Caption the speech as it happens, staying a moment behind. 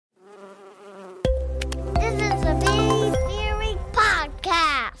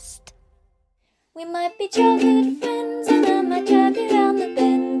We might be childhood friends and I might drive you down the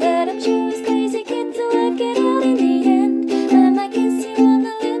bend, but I'm sure it's crazy kid to work it out in the end. I might kiss you on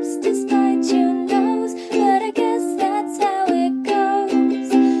the lips despite your nose, but I guess that's how it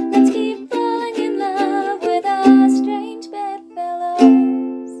goes. Let's keep falling in love with our strange bedfellows.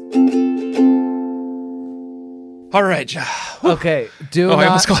 All right, Okay, I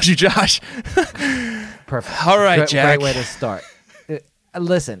almost called you Josh. Perfect. All right, Jack. Great way to start.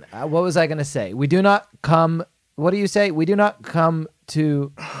 Listen, what was I going to say? We do not come. What do you say? We do not come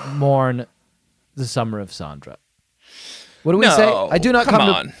to mourn the summer of Sandra. What do we say? I do not come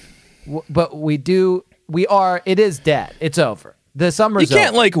on. to. But we do. We are. It is dead. It's over. The summer's You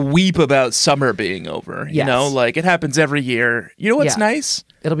can't over. weep about summer being over. You Yes. know, it happens every year. You know what's nice?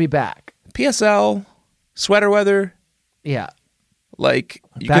 It'll be back. PSL, sweater weather. Yeah. You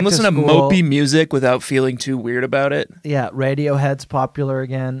Back can listen to school. mopey music without feeling too weird about it. Yeah. Radiohead's popular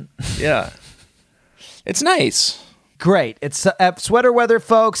again. Yeah. It's nice. Great. It's sweater weather,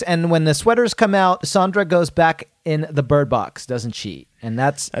 folks. And when the sweaters come out, Sandra goes back in the bird box, doesn't she? And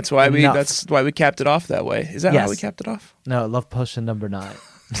that's why enough. we capped it off that way. Is that how we capped it off? No, Love Potion number 9.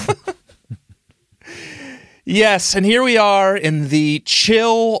 Yes, and here we are in the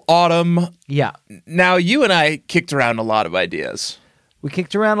chill autumn. Yeah. Now, you and I kicked around a lot of ideas. We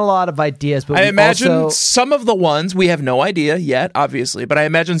kicked around a lot of ideas, but I imagine also... some of the ones, we have no idea yet, obviously, but I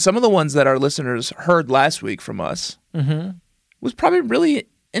imagine some of the ones that our listeners heard last week from us was probably really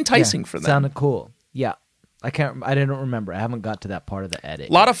enticing for them. Sounded cool. Yeah. I didn't remember. I haven't got to that part of the edit.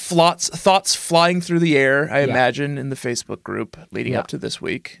 A lot of thoughts flying through the air, I imagine, in the Facebook group leading up to this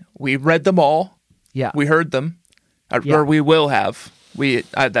week. We read them all. Yeah. We heard them. Or we will have.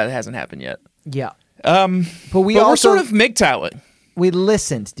 That hasn't happened yet. Yeah. But also... we're sort of MGTOWing. We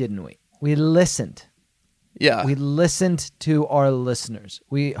listened, didn't we? We listened. Yeah. We listened to our listeners.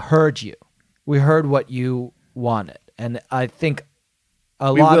 We heard you. We heard what you wanted. And I think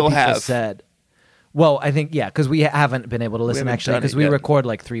a lot of people said... Well, I think, because we haven't been able to listen, actually, because we record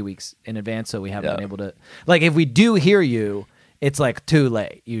 3 weeks in advance, so we haven't been able to... if we do hear you, it's too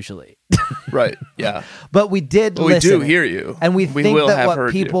late, usually. Right, yeah. But we did listen. We do hear you. And we think that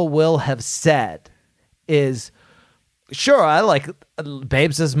what people will have said is, sure, I like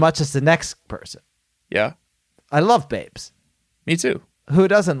Babes as much as the next person. Yeah. I love Babes. Me too. Who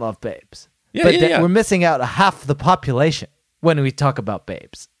doesn't love Babes? Yeah, but yeah. We're missing out half the population when we talk about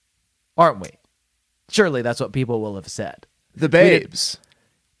Babes, aren't we? Surely that's what people will have said. The Babes.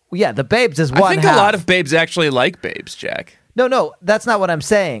 The Babes is one I think half. a lot of Babes actually like Babes, Jack. No, that's not what I'm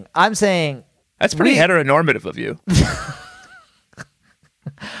saying. I'm saying... That's pretty heteronormative of you.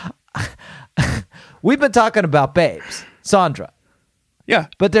 We've been talking about Babes, Sandra. Yeah.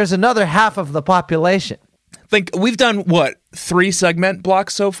 But there's another half of the population. We've done, 3 segment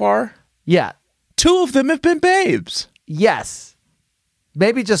blocks so far? Yeah. 2 of them have been Babes. Yes.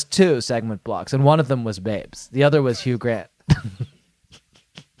 Maybe just 2 segment blocks, and one of them was Babes. The other was Hugh Grant.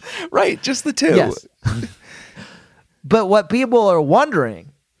 Right, just the 2. Yes. But what people are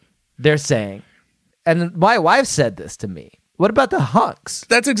wondering, they're saying, and my wife said this to me, what about the hunks?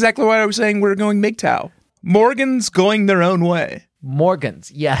 That's exactly why I was saying we're going MGTOW. Morgan's going their own way. Morgans,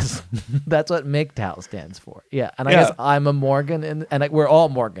 yes. That's what MGTOW stands for. Yeah, and I guess I'm a Morgan, and we're all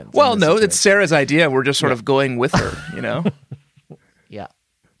Morgans. Well, no, it's Sarah's idea. We're just sort of going with her, you know? Yeah.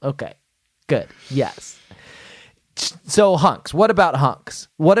 Okay. Good. Yes. So hunks. What about hunks?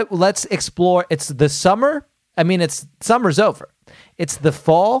 Let's explore. It's the summer. I mean, summer's over. It's the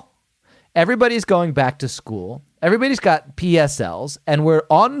fall. Everybody's going back to school. Everybody's got PSLs, and we're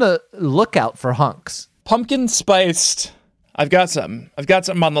on the lookout for hunks. Pumpkin spiced. I've got something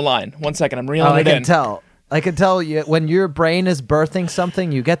on the line. 1 second. I'm reeling it in. I can tell you when your brain is birthing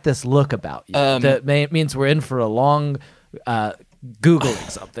something, you get this look about you. That means we're in for a long Googling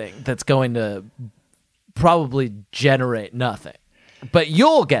something that's going to probably generate nothing. But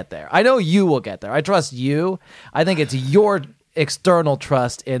you'll get there. I know you will get there. I trust you. I think it's your external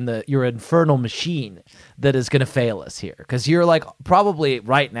trust in your infernal machine that is going to fail us here. Because you're probably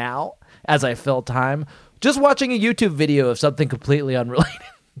right now, as I fill time, just watching a YouTube video of something completely unrelated.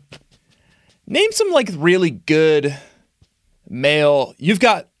 Name some really good male. You've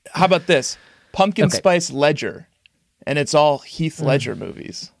got, how about this? Pumpkin Spice Ledger. And it's all Heath Ledger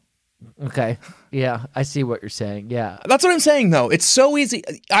movies. Okay. Yeah, I see what you're saying. Yeah. That's what I'm saying, though. It's so easy.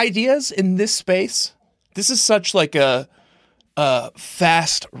 Ideas in this space, this is such a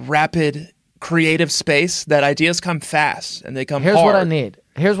fast, rapid, creative space that ideas come fast and they come hard.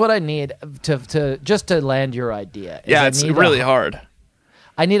 Here's what I need to land your idea. Yeah, it's really hard.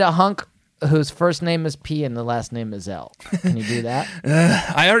 I need a hunk whose first name is P and the last name is L. Can you do that?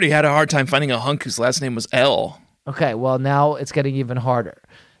 I already had a hard time finding a hunk whose last name was L. Okay, well, now it's getting even harder.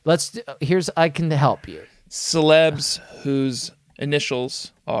 I can help you. Celebs whose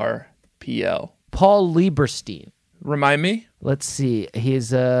initials are PL. Paul Lieberstein. Remind me? Let's see.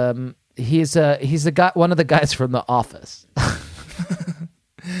 He's a guy, one of the guys from The Office.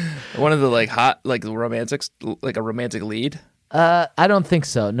 One of the romantics, like a romantic lead? I don't think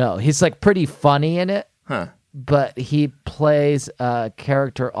so. No, he's like pretty funny in it. Huh. But he plays a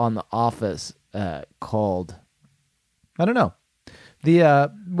character on The Office called, I don't know.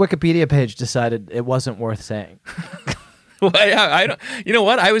 The Wikipedia page decided it wasn't worth saying. Well, I don't. You know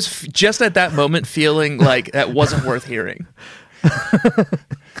what? I was just at that moment feeling like that wasn't worth hearing.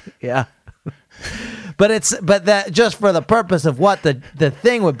 Yeah. But that just for the purpose of what the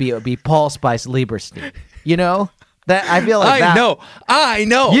thing would be, it would be Paul Spice Lieberstein. You know? That I feel like I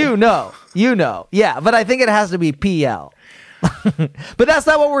know. You know. Yeah, but I think it has to be PL. But that's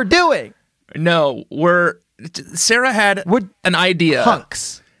not what we're doing. No, Sarah had an idea.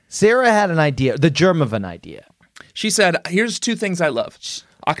 Hunks. Sarah had an idea, the germ of an idea. She said, here's two things I love.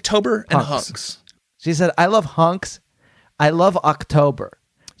 October and hunks. She said, I love hunks. I love October.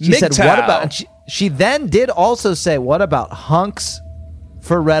 She MGTOW. said, what about... And she then did also say, what about hunks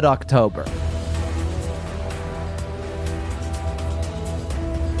for Red October?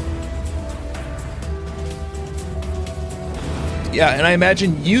 Yeah, and I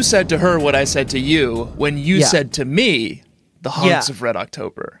imagine you said to her what I said to you when you said to me the hunks of Red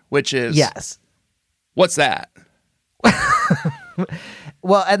October, which is... Yes. What's that?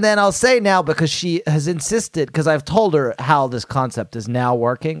 Well, and then I'll say now, because she has insisted, because I've told her how this concept is now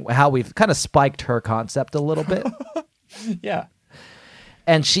working, how we've kind of spiked her concept a little bit. Yeah.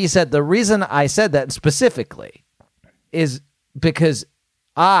 And she said the reason I said that specifically is because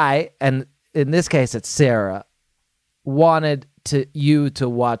I, and in this case it's Sarah, wanted you to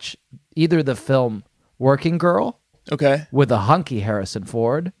watch either the film Working Girl, Okay. with a hunky Harrison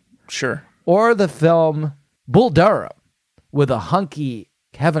Ford, Sure. or the film Bull Durham with a hunky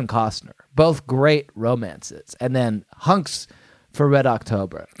Kevin Costner. Both great romances. And then hunks for Red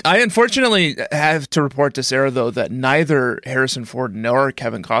October. I unfortunately have to report to Sarah, though, that neither Harrison Ford nor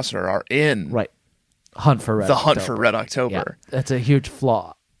Kevin Costner are in Hunt for Red the October. Hunt for Red October. Yeah, that's a huge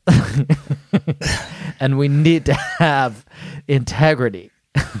flaw. And we need to have integrity.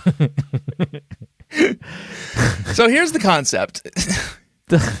 So here's the concept.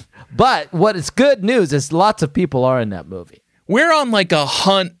 But what is good news is lots of people are in that movie. We're on like a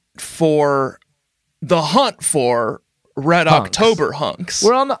hunt for Red October hunks.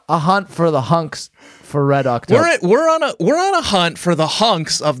 We're on a hunt for the hunks for Red October. We're on a hunt for the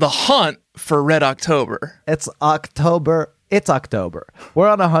hunks of the Hunt for Red October. It's October. It's October. We're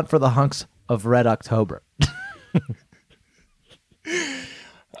on a hunt for the hunks of Red October.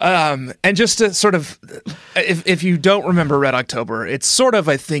 And just to sort of, if you don't remember Red October, it's sort of,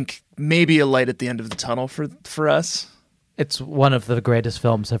 I think, maybe a light at the end of the tunnel for us. It's one of the greatest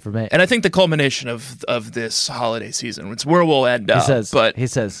films ever made. And I think the culmination of this holiday season, it's where we'll end up.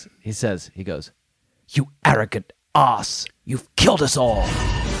 He goes, "You arrogant ass, you've killed us all."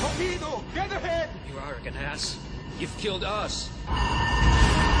 Torpedo, get ahead! You arrogant ass. You've killed us.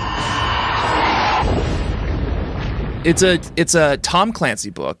 It's a Tom Clancy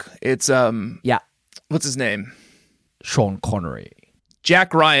book. It's Yeah. what's his name? Sean Connery.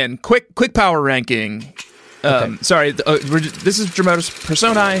 Jack Ryan. Quick power ranking. Sorry, this is Dramatis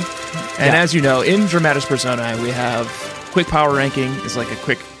Personae, and as you know, in Dramatis Personae, we have quick power ranking is like a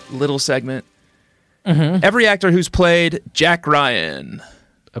quick little segment. Mm-hmm. Every actor who's played Jack Ryan.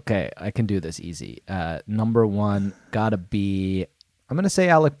 Okay, I can do this easy. Number one, gotta be... I'm going to say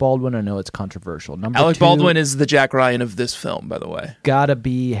Alec Baldwin. I know it's controversial. Alec Baldwin is the Jack Ryan of this film, by the way. Gotta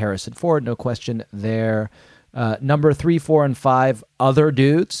be Harrison Ford, no question there. Number 3, 4, and 5, other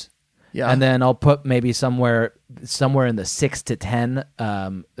dudes. Yeah. And then I'll put maybe somewhere in the 6 to 10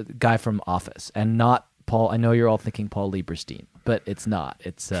 guy from Office. And not Paul. I know you're all thinking Paul Lieberstein, but it's not.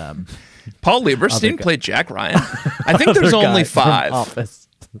 It's Paul Lieberstein played Jack Ryan. I think there's only 5. Office.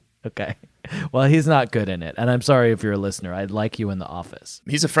 Okay. Well, he's not good in it, and I'm sorry if you're a listener. I'd like you in The Office.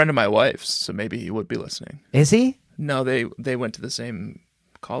 He's a friend of my wife's, so maybe he would be listening. Is he? No, they went to the same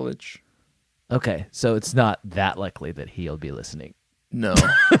college. Okay, so it's not that likely that he'll be listening. No.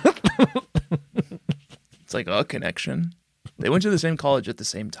 It's like a connection. They went to the same college at the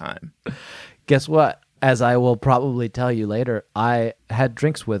same time. Guess what? As I will probably tell you later, I had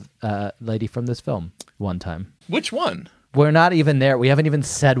drinks with a lady from this film one time. Which one? We're not even there. We haven't even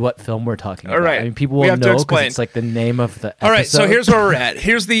said what film we're talking about. All right. I mean, people We will have to know because explain. it's like the name of the episode. All right, so here's where we're at.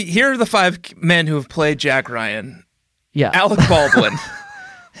 Here are the 5 men who have played Jack Ryan. yeah. Alec Baldwin,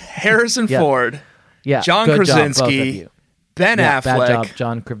 Harrison Yeah. Ford, yeah. John Good job, both of Krasinski, you. Ben Yeah, Affleck, Bad job,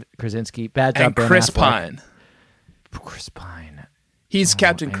 John Krasinski. Bad job, and Ben Chris Affleck. Pine. Chris Pine. He's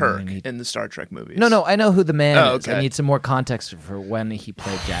Captain I Kirk really need- in the Star Trek movies. No, I know who the man Oh, is. I okay. need some more context for when he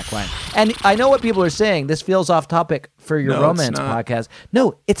played Jack Ryan. And I know what people are saying. This feels off topic for your No, it's romance not. podcast.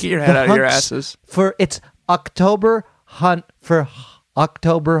 No, it's Get your the head out of your hunts asses. For it's October hunt for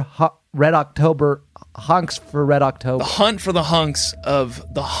October Red October hunks for Red October. The hunt for the hunks of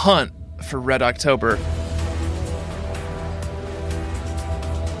the hunt for Red October.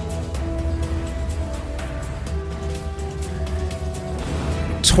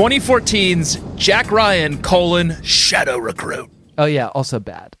 (2014's) Jack Ryan : Shadow Recruit. Oh yeah, also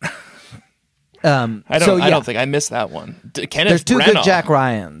bad. I don't think I missed that one. Kenneth There's 2 Branagh. good Jack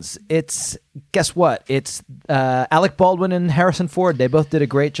Ryans. It's guess what? It's Alec Baldwin and Harrison Ford. They both did a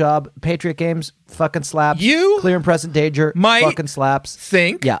great job. Patriot Games fucking slaps. You Clear and Present Danger might fucking slaps.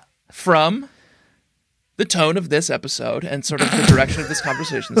 Think Yeah. from the tone of this episode and sort of the direction of this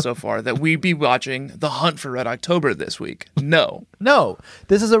conversation so far that we'd be watching The Hunt for Red October this week. No. No,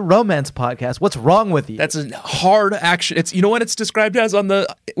 this is a romance podcast. What's wrong with you? That's a hard action. It's, you know what it's described as on the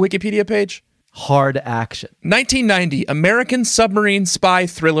Wikipedia page? hard action. 1990 American submarine spy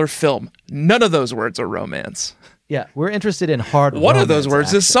thriller film. None of those words are romance. Yeah, we're interested in hard. One of those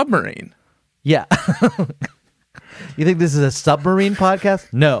romance words is action. submarine. Yeah. You think this is a submarine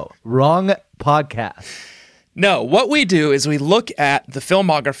podcast? No, wrong podcast. No, what we do is we look at the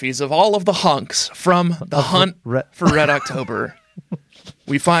filmographies of all of the hunks from The Hunt for Red October.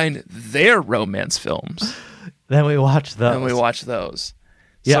 We find their romance films, Then we watch those. and we watch those.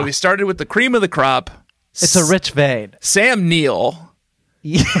 Yeah. So we started with the cream of the crop. It's a rich vein. Sam Neill.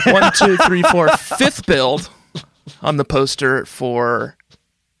 Yeah. 1, 2, 3, 4, 5th build on the poster for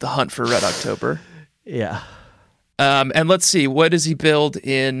The Hunt for Red October. Yeah. And let's see, what does he build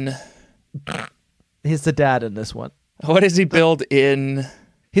in? He's the dad in this one. What does he build in?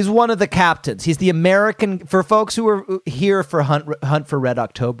 He's one of the captains. He's the American. For folks who are here for Hunt for Red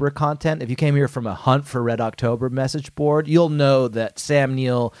October content, if you came here from a Hunt for Red October message board, you'll know that Sam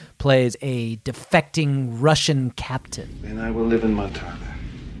Neill plays a defecting Russian captain. Then I will live in Montana.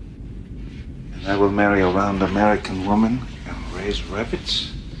 And I will marry a round American woman and raise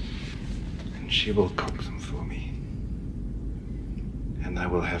rabbits. And she will cook them for me. And I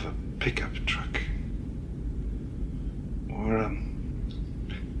will have a pickup truck. Or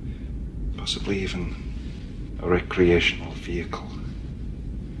possibly even a recreational vehicle.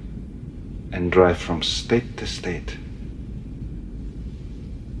 And drive from state to state.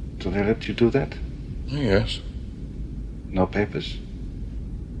 Do they let you do that? Yes. No papers?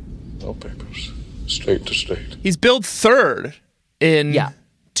 No papers. State to state. He's billed 3rd in Yeah.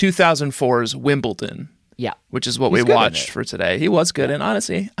 2004's Wimbledon, Yeah. which is what He's we good in watched it. for today. He was good, and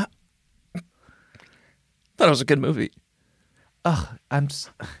honestly, I thought it was a good movie.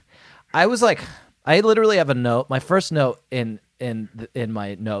 I was like, I literally have a note. My first note in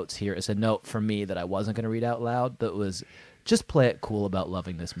my notes here is a note for me that I wasn't going to read out loud. That was, just play it cool about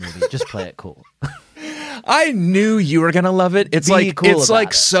loving this movie. Just play it cool. I knew you were gonna love it. It's Be like cool it's about like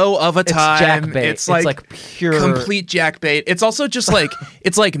it. so of a It's time. jackbait. It's like pure complete jackbait. It's also just like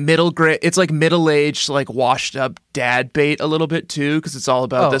it's like it's like middle-aged, like washed up dad bait a little bit too, because it's all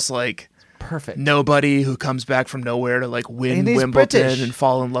about Oh. this like perfect. nobody who comes back from nowhere to like win And he's Wimbledon British. and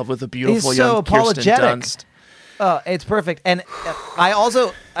fall in love with a beautiful He's so young Kirsten apologetic. Dunst. It's perfect. And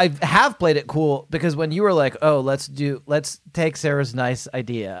I have played it cool because when you were like, oh, let's take Sarah's nice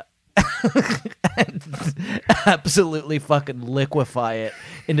idea and absolutely fucking liquefy it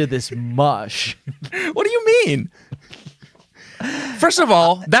into this mush. What do you mean? First of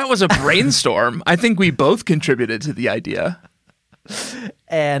all, that was a brainstorm. I think we both contributed to the idea.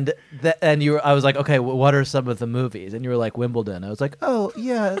 And I was like, okay, what are some of the movies? And you were like, Wimbledon. I was like, oh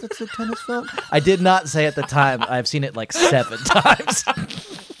yeah, that's a tennis film. I did not say at the time. I've seen it like 7 times.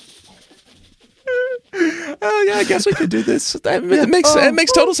 Oh yeah, I guess we could do this. It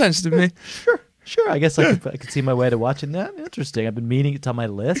makes total sense to me. Sure. I guess I could see my way to watching that. Interesting. I've been meaning it's on my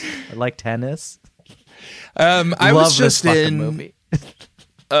list. I like tennis. I Love was this just fucking in movie.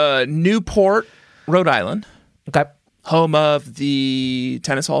 Newport, Rhode Island, Okay. home of the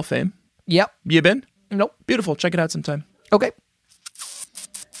Tennis Hall of Fame. Yep. You been? Nope. Beautiful. Check it out sometime. Okay.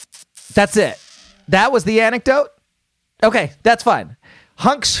 That's it. That was the anecdote. Okay, that's fine.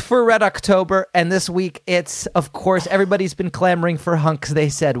 Hunks for Red October, and this week it's, of course, everybody's been clamoring for hunks. They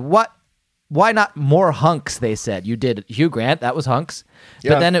said, what why not more hunks? They said you did Hugh Grant, that was hunks,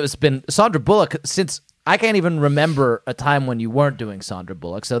 Yeah. but then it was been Sandra Bullock. Since I can't even remember a time when you weren't doing Sandra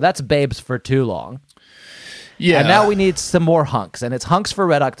Bullock, so that's Babes for too long. Yeah. And now we need some more hunks, and it's hunks for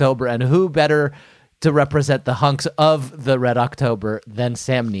Red October, and who better to represent the hunks of the Red October than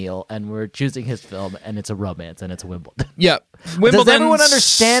Sam Neill? And we're choosing his film, and it's a romance, and it's Wimbledon. Yeah. Wimbledon. Does everyone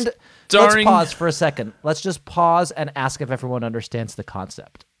understand? Starring... Let's pause for a second. Let's just pause and ask if everyone understands the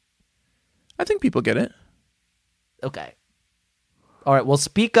concept. I think people get it. Okay. All right, well,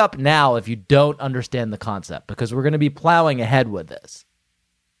 speak up now if you don't understand the concept, because we're going to be plowing ahead with this.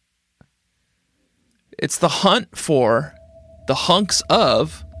 It's the hunt for the hunks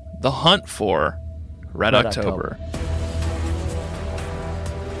of the hunt for Red October.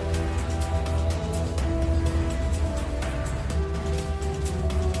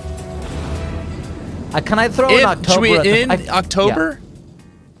 Can I throw in October? Should we at the- in October? Yeah.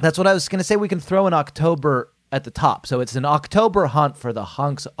 That's what I was going to say. We can throw in October at the top. So it's an October hunt for the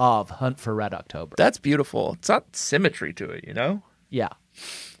hunks of Hunt for Red October. That's beautiful. It's got symmetry to it, you know? Yeah.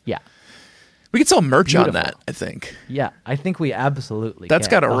 Yeah. We could sell merch on Beautiful. that, I think. Yeah. I think we absolutely That's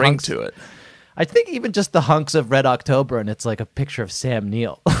can. got a The ring hunks- to it. I think even just the hunks of Red October, and it's like a picture of Sam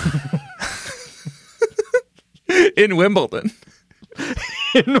Neill. In Wimbledon.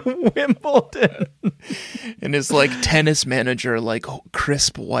 In Wimbledon. And his like tennis manager, like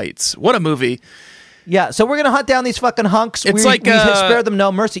crisp whites. What a movie. Yeah, so we're going to hunt down these fucking hunks. It's we like, spare them no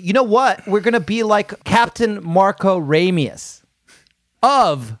mercy. You know what? We're going to be like Captain Marco Ramius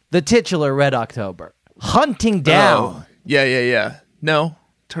of the titular Red October, hunting down. Oh, yeah. No.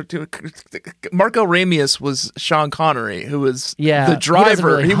 Marco Ramius was Sean Connery, who was Yeah, the he doesn't driver.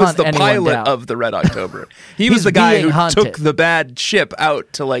 really He was hunt the anyone pilot down. of the Red October. He He's was the guy being who hunted. took the bad ship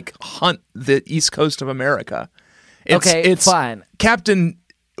out to like hunt the east coast of America. It's fine. Captain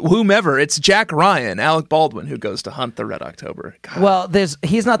whomever. It's Jack Ryan, Alec Baldwin, who goes to hunt the Red October. God. Well,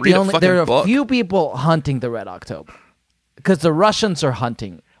 he's not Read the a only. fucking There are book. a few people hunting the Red October because the Russians are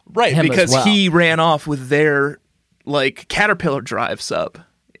hunting. Right, him because as well. he ran off with their like Caterpillar drive sub.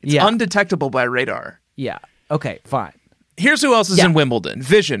 It's Yeah. undetectable by radar. Yeah. Okay. Fine. Here's who else is Yeah. in Wimbledon.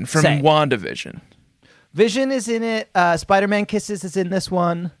 Vision from Say. WandaVision. Vision is in it. Spider-Man Kisses is in this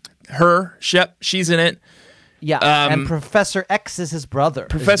one. She's in it. Yeah. And Professor X is his brother.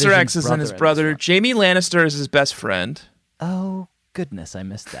 Professor Vision's X is in his this brother. one. Jamie Lannister is his best friend. Oh goodness, I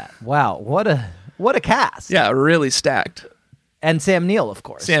missed that. Wow, what a cast. Yeah, really stacked. And Sam Neill, of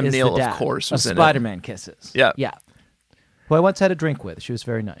course. Sam is the Neill, of dad course, was in it. Spider-Man Kisses. Yeah. Yeah. Who I once had a drink with. She was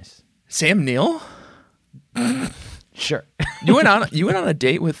very nice. Sam Neill? Sure. You went on a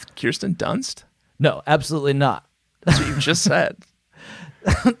date with Kirsten Dunst? No, absolutely not. That's what you just said.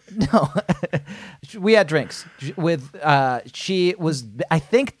 No. We had drinks with she was I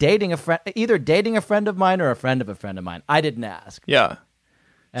think dating a friend, either dating a friend of mine or a friend of mine. I didn't ask. Yeah.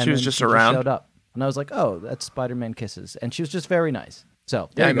 And She was then just around? showed up. And I was like, "Oh, that's Spider-Man Kisses." And she was just very nice. So, Yeah,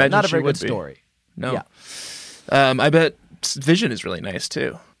 there I you go. imagine Not a she very would good be. story. No. Yeah. I bet Vision is really nice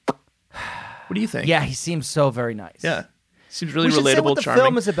too. What do you think? Yeah, he seems so very nice. Yeah. Seems really We should relatable, say what the charming.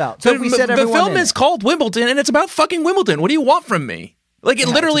 film is about. So the, we said the everyone film in is it. called Wimbledon, and it's about fucking Wimbledon. What do you want from me? Like, it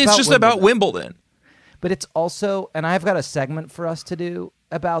Yeah, literally it's is about just about Wimbledon. But it's also, and I've got a segment for us to do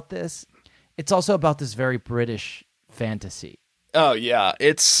about this. It's also about this very British fantasy. Oh yeah,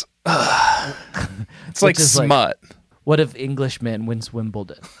 it's it's like is like- smut. What if Englishman wins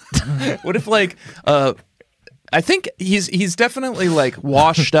Wimbledon? What if like I think he's definitely like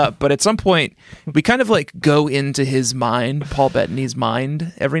washed up, but at some point we kind of like go into his mind, Paul Bettany's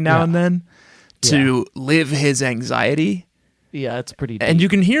mind, every now Yeah. and then to live his anxiety. Yeah, it's pretty deep. And you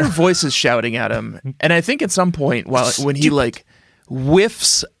can hear voices shouting at him. And I think at some point when he like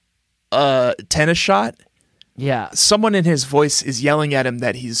whiffs a tennis shot, yeah. someone in his voice is yelling at him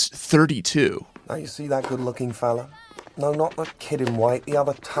that he's 32. Now you see that good-looking fella? No, not the kid in white, the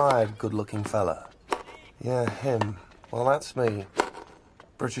other tired good-looking fella. Yeah, him. Well, that's me.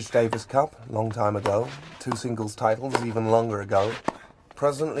 British Davis Cup, long time ago. 2 singles titles, even longer ago.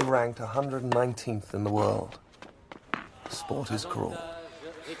 Presently ranked 119th in the world. Sport is cruel.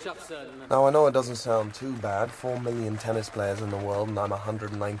 Now, I know it doesn't sound too bad. 4 million tennis players in the world, and I'm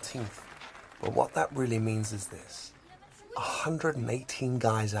 119th. But what that really means is this. 118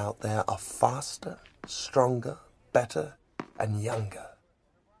 guys out there are faster, stronger, better, and younger.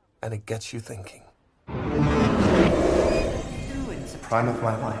 And it gets you thinking. It's the prime of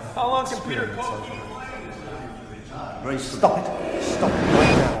my life. How long can Peter coach? Stop it. Stop it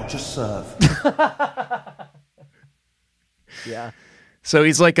right now. Just serve. Yeah. So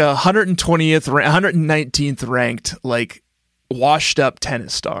he's like 119th ranked, like washed up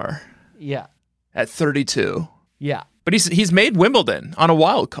tennis star. Yeah. at 32. Yeah. But he's made Wimbledon on a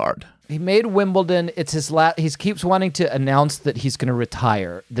wild card. He made Wimbledon. It's his last. He keeps wanting to announce that he's going to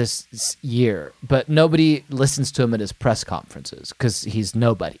retire this year, but nobody listens to him at his press conferences because he's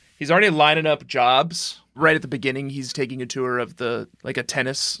nobody. He's already lining up jobs. Right at the beginning, he's taking a tour of a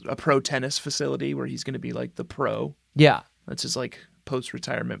pro tennis facility where he's going to be like the pro. Yeah. That's his like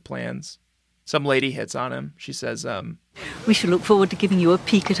post-retirement plans. Some lady hits on him. She says, We shall look forward to giving you a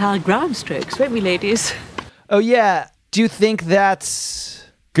peek at our ground strokes, won't we, ladies? Oh, yeah. Do you think that's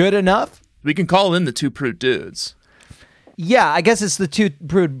good enough? we can call in the two prude dudes. Yeah, I guess it's the two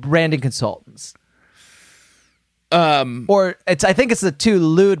prude branding consultants. Or I think it's the two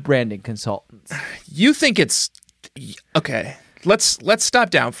lewd branding consultants. You think it's okay? Let's stop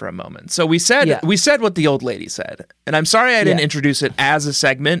down for a moment. So we said what the old lady said, and I'm sorry I didn't introduce it as a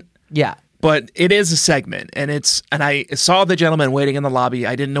segment. Yeah, but it is a segment, and I saw the gentleman waiting in the lobby.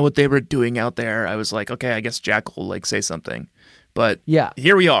 I didn't know what they were doing out there. I was like, okay, I guess Jack will say something, but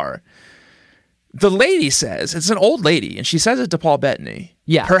here we are. The lady says, it's an old lady, and she says it to Paul Bettany.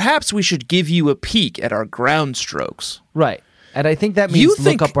 Yeah. Perhaps we should give you a peek at our ground strokes. Right. And I think that means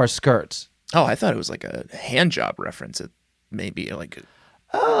look up our skirts. Oh, I thought it was like a hand job reference. Maybe like.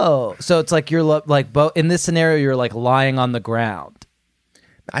 Oh, so it's like you're like in this scenario, you're like lying on the ground.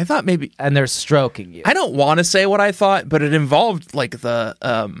 I thought maybe. And they're stroking you. I don't want to say what I thought, but it involved like the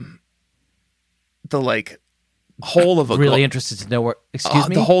like hole of a really interested to know where. Excuse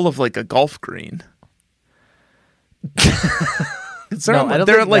me. The hole of like a golf green. No,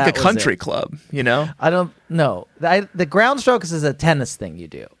 they're like a country club, you know. I don't know. The ground strokes is a tennis thing you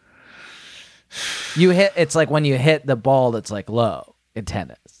do. You hit. It's like when you hit the ball that's like low in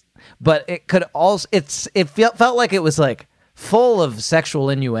tennis, but it could also. It felt like it was like full of sexual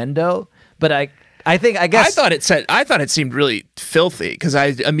innuendo. But I guess I thought it seemed really filthy because I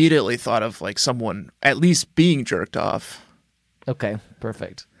immediately thought of like someone at least being jerked off. Okay,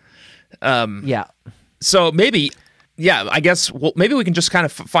 perfect. Yeah. So maybe, I guess maybe we can just kind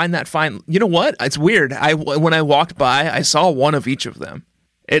of find that fine. You know what? It's weird. When I walked by, I saw one of each of them.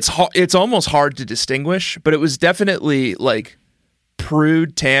 It's almost hard to distinguish, but it was definitely like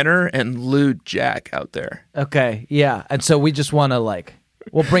prude Tanner and lewd Jack out there. Okay, yeah. And so we just want to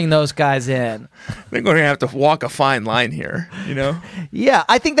we'll bring those guys in. I think we're going to have to walk a fine line here, you know? Yeah,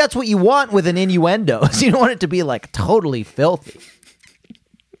 I think that's what you want with an innuendo. You don't want it to be like totally filthy.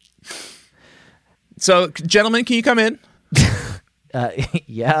 So, gentlemen, can you come in?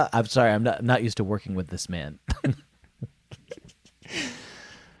 Yeah, I'm sorry. I'm not used to working with this man.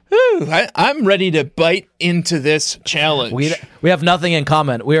 I'm ready to bite into this challenge. We have nothing in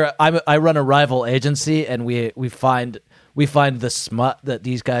common. I run a rival agency, and we find the smut that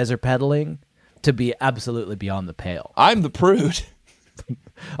these guys are peddling to be absolutely beyond the pale. I'm the prude.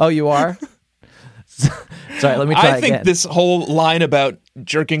 Oh, you are? Sorry, let me try again. I think this whole line about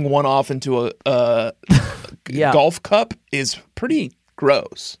jerking one off into a golf cup is pretty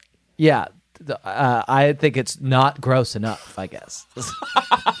gross. Yeah. I think it's not gross enough, I guess.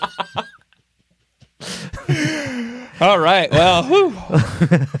 All right. Well,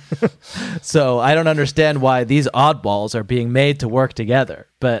 so I don't understand why these oddballs are being made to work together,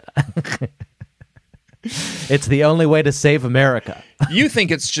 but it's the only way to save America. You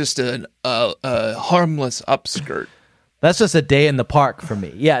think it's just a harmless upskirt. That's just a day in the park for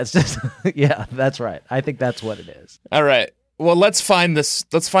me. Yeah, it's just yeah, that's right. I think that's what it is. All right. Well, let's find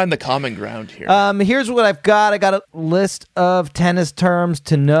the common ground here. Here's what I've got. I got a list of tennis terms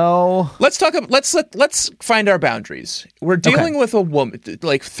to know. Let's find our boundaries. We're dealing with a woman,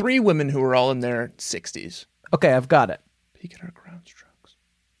 like three women who are all in their 60s. Okay, I've got it. Peek at our ground strokes.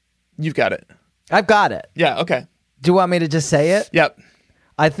 You've got it. I've got it. Yeah, okay. Do you want me to just say it? Yep.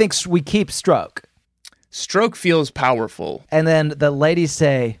 I think we keep stroke. Stroke feels powerful. And then the ladies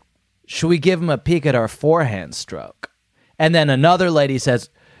say, should we give him a peek at our forehand stroke? And then another lady says,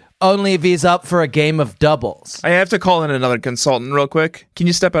 only if he's up for a game of doubles. I have to call in another consultant real quick. Can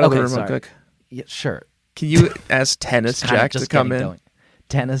you step out of the room real quick? Yeah, sure. Can you ask Tennis Jack to come in? Going.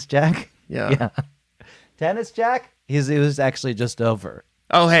 Tennis Jack? Yeah. Tennis Jack? He was actually just over.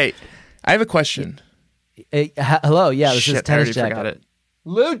 Oh, hey. I have a question. Hello. Yeah, this is Tennis Jack. I forgot it.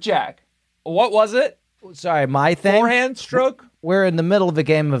 Lou Jack. What was it? Sorry, my thing? Forehand stroke? We're in the middle of a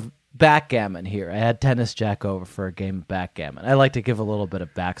game of backgammon here. I had Tennis Jack over for a game of backgammon. I like to give a little bit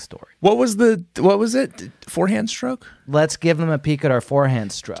of backstory. What was it? Forehand stroke? Let's give them a peek at our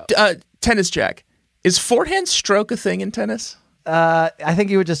forehand stroke. Tennis Jack. Is forehand stroke a thing in tennis? I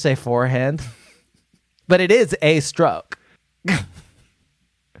think you would just say forehand. But it is a stroke.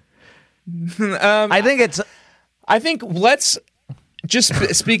 I think let's just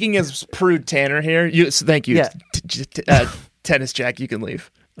speaking as Prude Tanner here. Thank you, Yeah. Tennis Jack. You can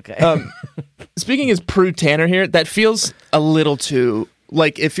leave. Okay. Speaking as Prude Tanner here, that feels a little too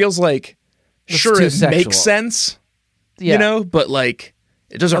like it feels like sure too it sexual. makes sense, Yeah. you know, but like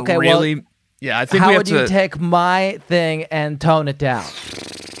it doesn't Okay, well, really. Yeah, I think How we have would to. you take my thing and tone it down?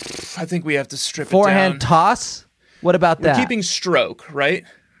 I think we have to strip Forehand it down. toss? What about We're that? keeping stroke, right?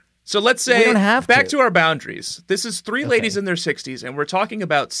 So let's say We don't have back to. to our boundaries. This is three ladies in their 60s, and we're talking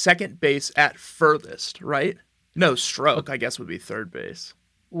about second base at furthest, right? No, stroke, I guess, would be third base.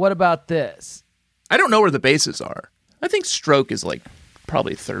 What about this? I don't know where the bases are. I think stroke is like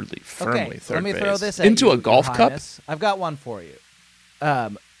probably firmly third let me base. throw this at Into you, a golf Your cup? Highness. I've got one for you.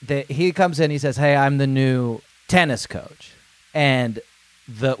 He comes in, he says, "Hey, I'm the new tennis coach," and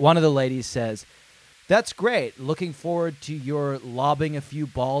one of the ladies says, "That's great. Looking forward to your lobbing a few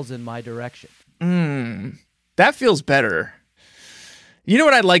balls in my direction." That feels better. You know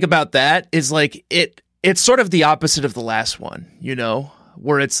what I like about that is like it's sort of the opposite of the last one, you know,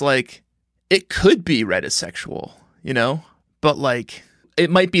 where it's like it could be read as sexual, you know, but like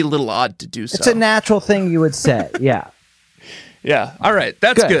it might be a little odd to do so. It's a natural thing you would say. Yeah. Yeah. All right.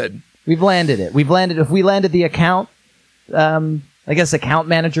 That's good. We've landed it. If we landed the account, I guess account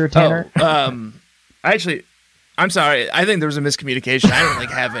manager Tanner. Actually, I'm sorry. I think there was a miscommunication. I don't like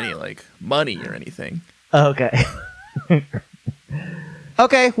have any like money or anything. Okay.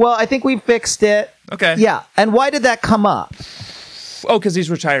 Okay, well, I think we fixed it. Okay. Yeah, and why did that come up? Oh, because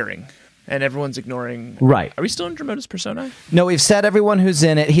he's retiring and everyone's ignoring. Right. Are we still in Dramatis Personae? No, we've said everyone who's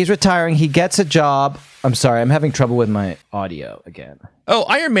in it. He's retiring. He gets a job. I'm sorry, I'm having trouble with my audio again. Oh,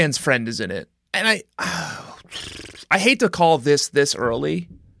 Iron Man's friend is in it. And I hate to call this early,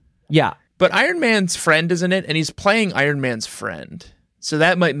 Yeah. but Iron Man's friend is in it and he's playing Iron Man's friend. So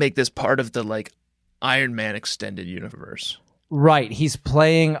that might make this part of the like Iron Man extended universe. Right, he's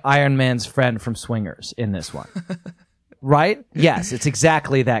playing Iron Man's friend from Swingers in this one. Right? Yes, it's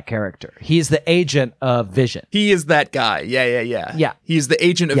exactly that character. He's the agent of Vision. He is that guy. Yeah. Yeah. He's the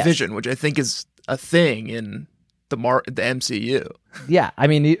agent of Yes. Vision, which I think is a thing in the MCU. Yeah, I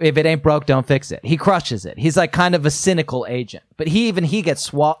mean, if it ain't broke, don't fix it. He crushes it. He's like kind of a cynical agent, but he gets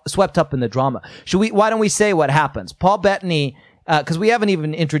swept up in the drama. Why don't we say what happens? Paul Bettany, because we haven't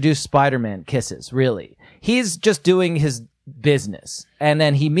even introduced Spider-Man Kisses, really. He's just doing his business, and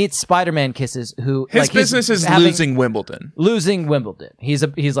then he meets Spider-Man Kisses, who His like, business is losing Wimbledon. Losing Wimbledon. He's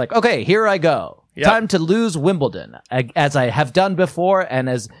like, okay, here I go. Yep. Time to lose Wimbledon, as I have done before, and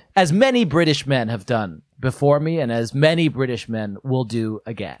as many British men have done before me, and as many British men will do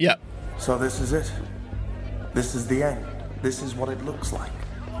again. Yeah. So this is it. This is the end. This is what it looks like.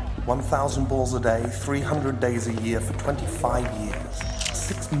 1,000 balls a day, 300 days a year for 25 years.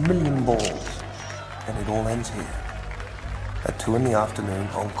 6 million balls. And it all ends here. At 2 in the afternoon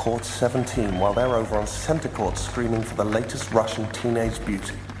on court 17, while they're over on center court screaming for the latest Russian teenage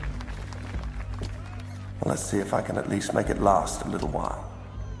beauty. Well, let's see if I can at least make it last a little while.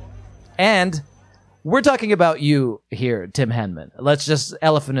 And we're talking about you here, Tim Henman. Let's just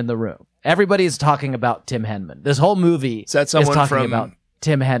elephant in the room. Everybody's talking about Tim Henman. This whole movie Is that someone talking from about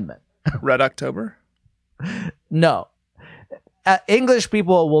Tim Henman. Red October? No. English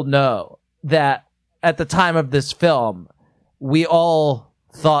people will know that at the time of this film, we all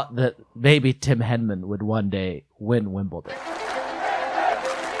thought that maybe Tim Henman would one day win Wimbledon.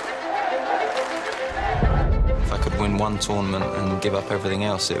 If I could win one tournament and give up everything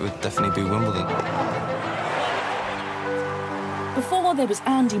else, it would definitely be Wimbledon. Before there was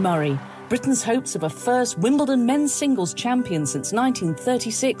Andy Murray, Britain's hopes of a first Wimbledon men's singles champion since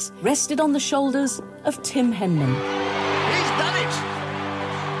 1936 rested on the shoulders of Tim Henman. He's done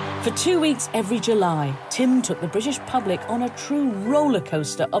it! For 2 weeks every July, Tim took the British public on a true roller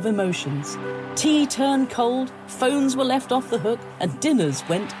coaster of emotions. Tea turned cold, phones were left off the hook, and dinners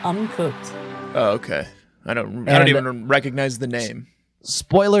went uncooked. Oh, okay. I don't even recognize the name.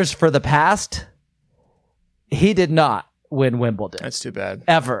 Spoilers for the past, he did not win Wimbledon. That's too bad.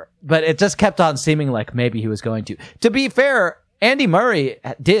 Ever. But it just kept on seeming like maybe he was going to. To be fair, Andy Murray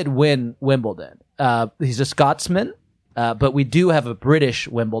did win Wimbledon. He's a Scotsman, but we do have a British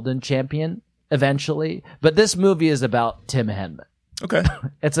Wimbledon champion eventually. But this movie is about Tim Henman. Okay.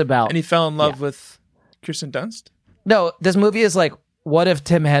 It's about... And he fell in love with Kirsten Dunst? No, this movie is like, what if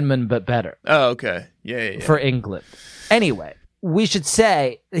Tim Henman but better? Oh, okay. Yeah. For England. Anyway, we should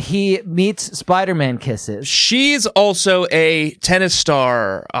say he meets Spider-Man Kisses. She's also a tennis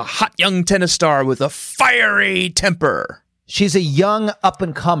star, a hot young tennis star with a fiery temper. She's a young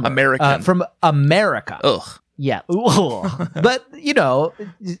up-and-comer. American. From America. Ugh. Yeah. But, you know,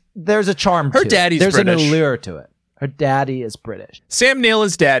 there's a charm to it. Her daddy's There's British. an allure to it. Her daddy is British. Sam Neill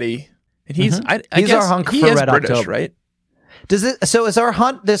is daddy, and he's I He's guess our hunk he for is Red British, October. right? So is our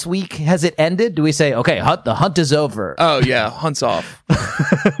hunt this week, has it ended? Do we say, okay, the hunt is over? Oh yeah, hunt's off.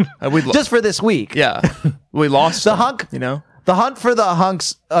 Just for this week. Yeah, we lost the them, hunk. You know, the hunt for the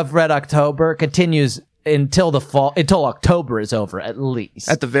hunks of Red October continues until until October is over, at least.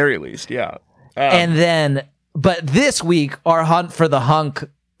 At the very least, yeah. And then, but this week, our hunt for the hunk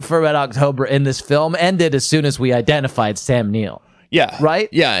for Red October in this film ended as soon as we identified Sam Neill. Yeah. Right?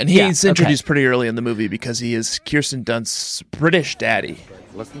 Yeah, and he's okay. introduced pretty early in the movie because he is Kirsten Dunst's British daddy.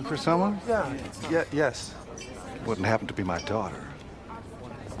 Looking for someone? Yes. Wouldn't happen to be my daughter.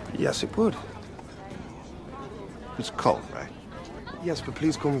 Yes, it would. It's cold, right? Yes, but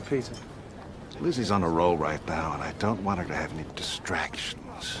please call me Peter. Lizzie's on a roll right now, and I don't want her to have any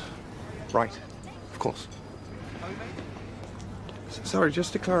distractions. Right. Of course. Sorry,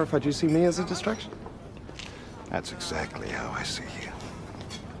 just to clarify, do you see me as a distraction? That's exactly how I see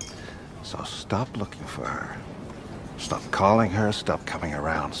you. So stop looking for her. Stop calling her, stop coming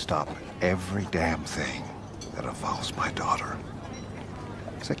around, stop every damn thing that involves my daughter.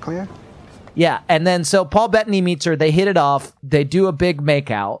 Is that clear? Yeah, and then so Paul Bettany meets her, they hit it off, they do a big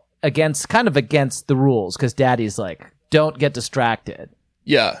makeout against the rules, because Daddy's like, don't get distracted.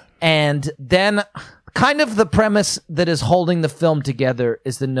 Yeah. And then kind of the premise that is holding the film together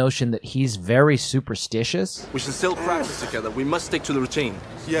is the notion that he's very superstitious. We should still practice together. We must stick to the routine.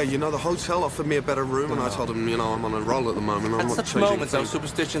 Yeah, the hotel offered me a better room, and I told them, I'm on a roll at the moment. I'm At not such changing moments, our things.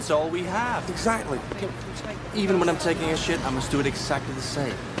 superstition's all we have. Exactly. Even when I'm taking a shit, I must do it exactly the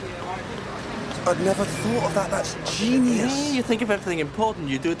same. I'd never thought of that. That's genius. Yeah, you think of everything important,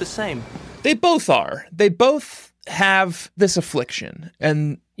 you do it the same. They both are. They both have this affliction,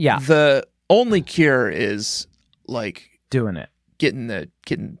 and yeah, the only cure is like doing it, getting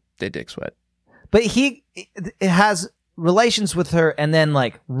their dicks wet. But he has relations with her, and then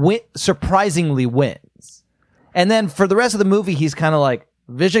like surprisingly wins. And then for the rest of the movie, he's kind of like,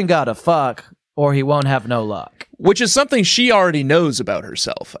 Vision gotta fuck, or he won't have no luck. Which is something she already knows about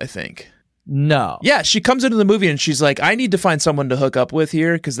herself, I think. No. Yeah, she comes into the movie and she's like, I need to find someone to hook up with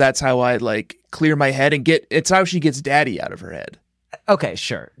here because that's how I like clear my head and it's how she gets daddy out of her head. Okay,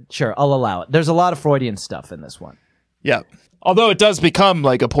 sure. I'll allow it. There's a lot of Freudian stuff in this one. Yeah. Although it does become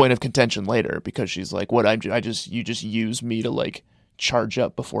like a point of contention later because she's like, what, you just use me to like charge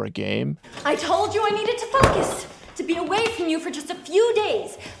up before a game. I told you I needed to focus, to be away from you for just a few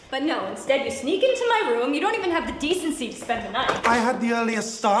days. But no, instead you sneak into my room, you don't even have the decency to spend the night. I had the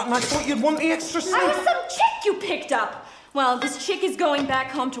earliest start, and I thought you'd want the extra sleep. I was some chick you picked up. Well, this chick is going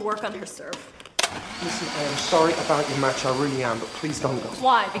back home to work on her serve. Listen, I am sorry about your match, I really am, but please don't go.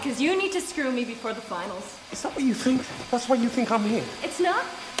 Why? Because you need to screw me before the finals. Is that what you think? That's why you think I'm here? It's not?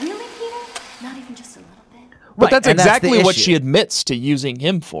 Really, Peter? Not even just a little bit? But that's exactly what issue. she admits to using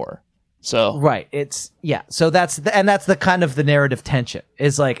him for. So right, so that's the kind of the narrative tension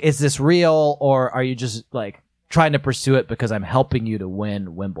is like, is this real or are you just like trying to pursue it because I'm helping you to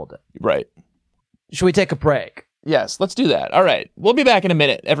win Wimbledon? Right. Should we take a break? Yes, let's do that. All right, we'll be back in a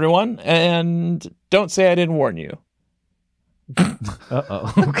minute, everyone, and don't say I didn't warn you.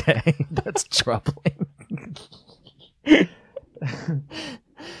 Uh-oh. Okay, that's troubling.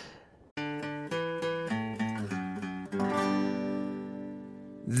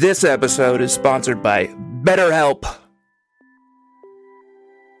 This episode is sponsored by BetterHelp.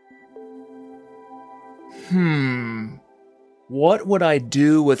 What would I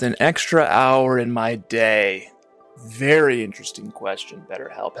do with an extra hour in my day? Very interesting question,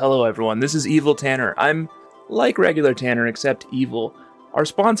 BetterHelp. Hello, everyone. This is Evil Tanner. I'm like regular Tanner, except evil. Our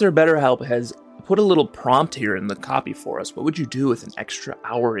sponsor, BetterHelp, has put a little prompt here in the copy for us. What would you do with an extra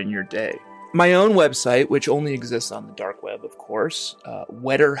hour in your day? My own website, which only exists on the dark web, of course,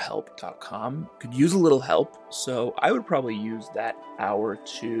 wetterhelp.com, could use a little help. So I would probably use that hour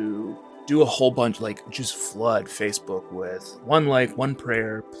to do a whole bunch, like just flood Facebook with one like, one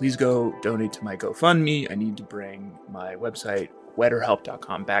prayer. Please go donate to my GoFundMe. I need to bring my website,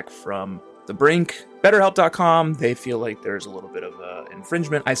 wetterhelp.com, back from the brink. BetterHelp.com, they feel like there's a little bit of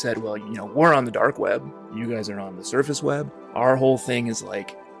infringement. I said, well, we're on the dark web. You guys are on the surface web. Our whole thing is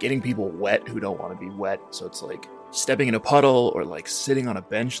like getting people wet who don't want to be wet. So it's like stepping in a puddle or like sitting on a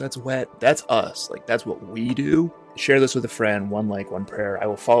bench that's wet. That's us. Like that's what we do. Share this with a friend. One like, one prayer. I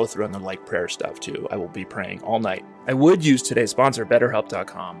will follow through on the like prayer stuff too. I will be praying all night. I would use today's sponsor,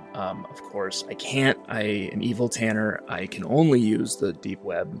 BetterHelp.com. Of course, I can't. I am Evil Tanner. I can only use the deep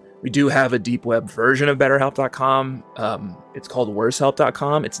web. We do have a deep web version of BetterHelp.com. It's called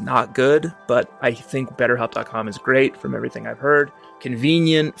WorseHelp.com. It's not good, but I think BetterHelp.com is great from everything I've heard.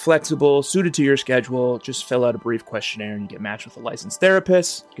 Convenient, flexible, suited to your schedule. Just fill out a brief questionnaire and you get matched with a licensed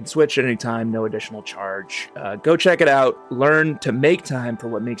therapist. You can switch at any time, no additional charge. Go check it out. Learn to make time for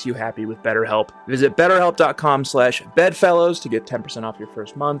what makes you happy with BetterHelp. Visit betterhelp.com/bedfellows to get 10% off your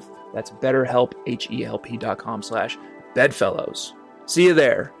first month. That's betterhelp, HELP.com/bedfellows. See you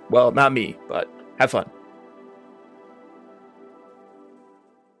there. Well, not me, but have fun.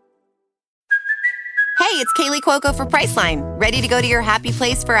 Hey, it's Kaylee Cuoco for Priceline. Ready to go to your happy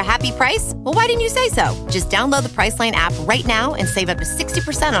place for a happy price? Well, why didn't you say so? Just download the Priceline app right now and save up to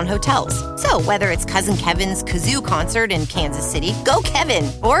 60% on hotels. So whether it's Cousin Kevin's Kazoo Concert in Kansas City, go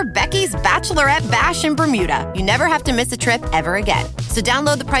Kevin, or Becky's Bachelorette Bash in Bermuda, you never have to miss a trip ever again. So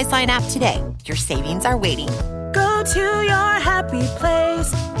download the Priceline app today. Your savings are waiting. Go to your happy place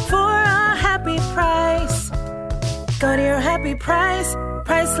for a happy price. Go to your happy price,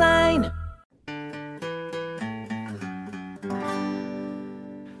 Priceline.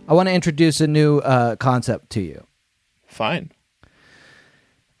 I want to introduce a new concept to you. Fine.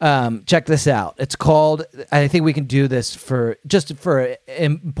 Check this out. It's called, I think we can do this for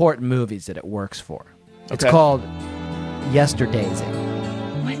important movies that it works for. It's called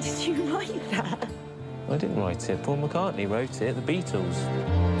Yesterdazing. When did you write that? I didn't write it. Paul McCartney wrote it. The Beatles.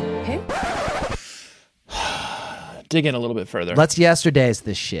 Who? Dig in a little bit further. Let's Yesterdays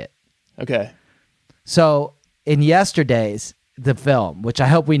this shit. Okay. So in Yesterdays, the film, which I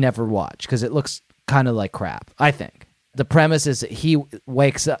hope we never watch because it looks kind of like crap, I think. The premise is that he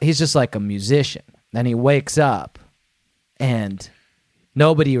wakes up, he's just like a musician, and he wakes up and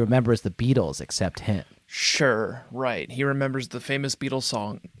nobody remembers the Beatles except him. Sure, right. He remembers the famous Beatles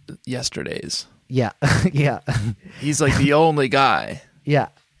song, Yesterdays. Yeah, yeah. He's like the only guy. Yeah,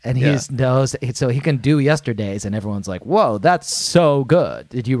 and he knows, so he can do Yesterdays, and everyone's like, whoa, that's so good.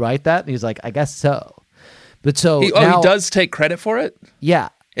 Did you write that? And he's like, I guess so. But so he does take credit for it? Yeah.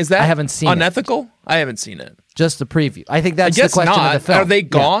 Is that I haven't seen unethical? I haven't seen it. Just the preview. I think that's the question not. of the film. Are they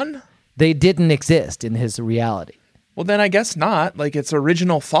gone? Yeah. They didn't exist in his reality. Well, then I guess not. Like, it's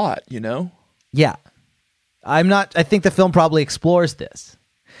original thought, you know? Yeah. I think the film probably explores this.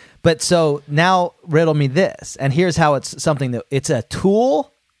 But so now riddle me this. And here's how it's something that it's a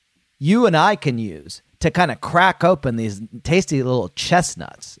tool you and I can use to kind of crack open these tasty little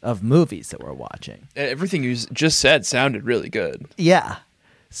chestnuts of movies that we're watching. Everything you just said sounded really good. Yeah.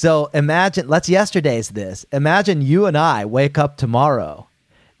 So imagine, let's Yesterdays this. Imagine you and I wake up tomorrow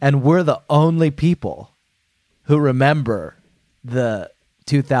and we're the only people who remember the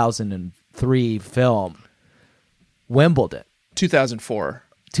 2003 film Wimbledon. 2004.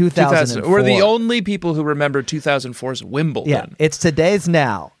 2004. We're the only people who remember 2004's Wimbledon. Yeah, it's today's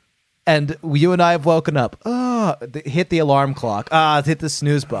now. And you and I have woken up. Hit the alarm clock. Hit the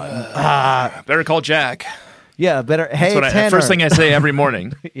snooze button. Better call Jack. Yeah, better. Hey, Tanner. First thing I say every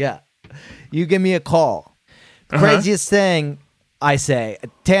morning. Yeah. You give me a call. Craziest thing I say,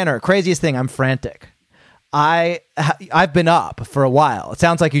 Tanner, craziest thing, I'm frantic. I've been up for a while. It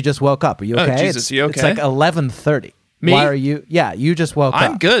sounds like you just woke up. Are you okay? Oh, Jesus, you okay? It's like 11:30. Me? Why are you? Yeah, you just woke up.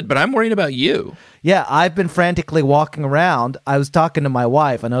 I'm good, but I'm worried about you. Yeah, I've been frantically walking around. I was talking to my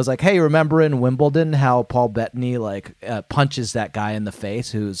wife, and I was like, "Hey, remember in Wimbledon how Paul Bettany punches that guy in the face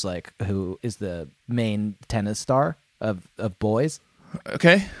who is the main tennis star of boys?"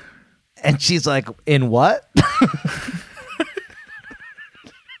 Okay. And she's like, "In what?"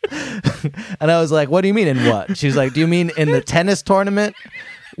 And I was like, "What do you mean in what?" She's like, "Do you mean in the tennis tournament,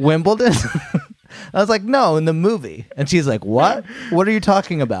 Wimbledon?" I was like, "No, in the movie." And she's like, "What? What are you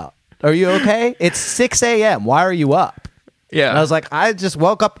talking about? Are you okay? It's 6 a.m. Why are you up?" Yeah. And I was like, "I just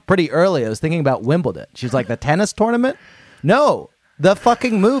woke up pretty early. I was thinking about Wimbledon." She's like, "The tennis tournament?" "No, the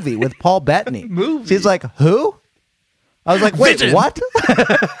fucking movie with Paul Bettany." Movie? She's like, "Who?" I was like, "Wait, Vision. what?"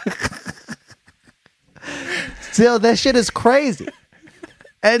 So that shit is crazy.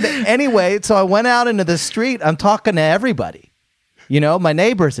 And anyway, so I went out into the street. I'm talking to everybody. You know, my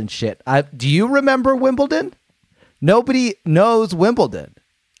neighbors and shit. Do you remember Wimbledon? Nobody knows Wimbledon.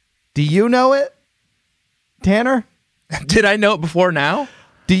 Do you know it, Tanner? Did I know it before now?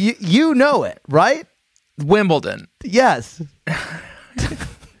 Do you know it, right? Wimbledon. Yes.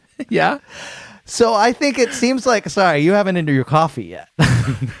 Yeah. So I think it seems like, sorry, you haven't entered your coffee yet.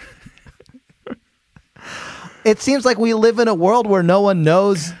 It seems like we live in a world where no one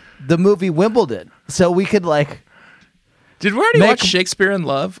knows the movie Wimbledon. So we could Did we already watch Shakespeare in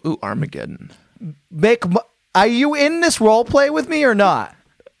Love? Ooh, Armageddon. Are you in this role play with me or not?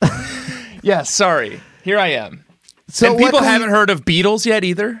 Yeah, sorry. Here I am. So and people haven't heard of Beatles yet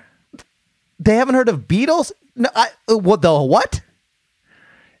either? They haven't heard of Beatles? No, what?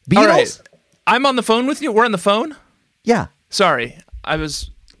 Beatles? All right. I'm on the phone with you. We're on the phone? Yeah. Sorry.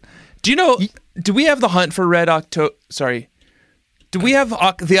 Do you know? Do we have the hunt for Red October? Sorry. Do we have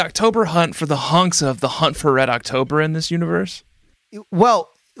the October hunt for the hunks of the hunt for Red October in this universe? Well,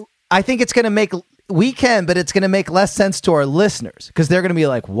 I think it's going to make but it's going to make less sense to our listeners because they're going to be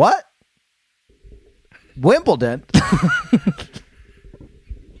like, "What? Wimbledon?"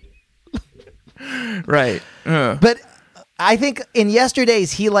 Right. But I think in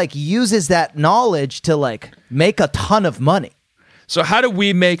Yesterday's he like uses that knowledge to like make a ton of money. So how do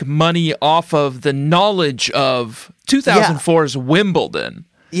we make money off of the knowledge of 2004's Wimbledon?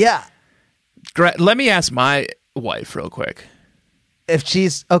 Yeah. Let me ask my wife real quick. If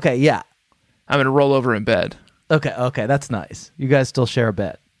she's okay, yeah. I'm going to roll over in bed. Okay, that's nice. You guys still share a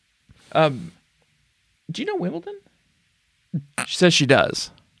bed. Do you know Wimbledon? She says she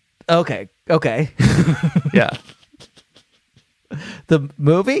does. Okay. Yeah. The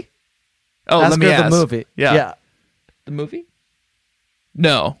movie? Oh, let me ask. The movie. Yeah. The movie?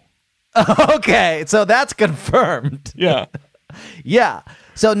 No. Okay, so that's confirmed. Yeah. Yeah.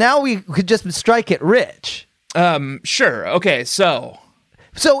 So now we could just strike it rich. Sure. Okay, so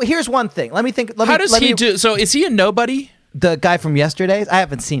here's one thing. How does he do? So is he a nobody? The guy from Yesterday's? I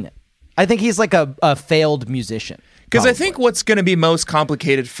haven't seen it. I think he's like a failed musician. Because I think what's going to be most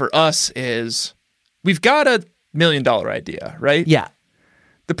complicated for us is we've got $1 million idea, right? Yeah.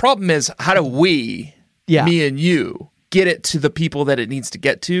 The problem is how do we, me and you, get it to the people that it needs to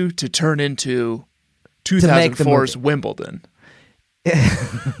get to turn into 2004's Wimbledon?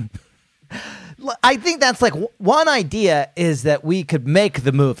 I think that's like one idea is that we could make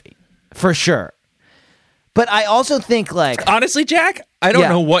the movie for sure. But I also think like honestly, Jack, I don't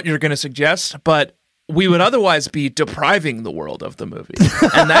know what you're going to suggest, but we would otherwise be depriving the world of the movie.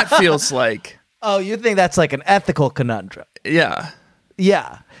 And that feels like oh, you think that's like an ethical conundrum? Yeah.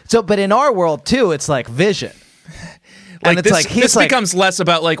 Yeah. So but in our world too, it's like vision. Like this becomes less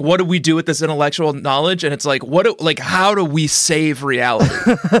about like what do we do with this intellectual knowledge, and it's like how do we save reality?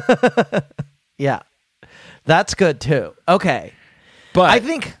 Yeah, that's good too. Okay, but I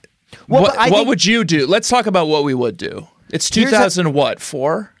think what would you do? Let's talk about what we would do. It's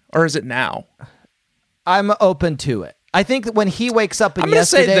 2004 or is it now? I'm open to it. I think that when he wakes up in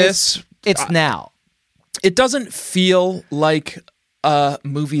Yesterday's, it's now. It doesn't feel like a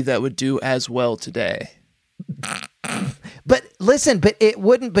movie that would do as well today. But listen, but it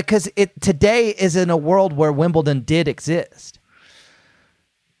wouldn't because today is in a world where Wimbledon did exist.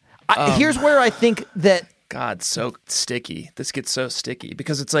 Here's where I think that God, so sticky. This gets so sticky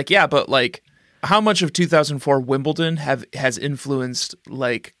because it's like, yeah, but like how much of 2004 Wimbledon has influenced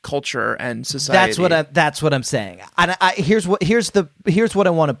like culture and society? That's what I'm saying. And here's what I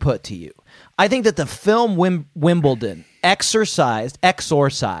want to put to you. I think that the film Wimbledon exorcised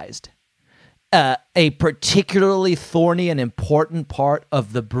a particularly thorny and important part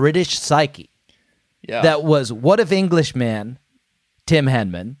of the British psyche. Yeah. That was, what if Englishman Tim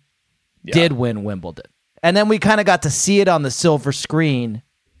Henman did win Wimbledon? And then we kind of got to see it on the silver screen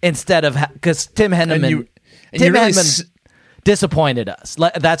instead of because Tim Henman disappointed us.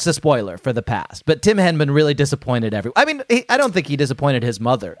 That's the spoiler for the past. But Tim Henman really disappointed everyone. I mean, I don't think he disappointed his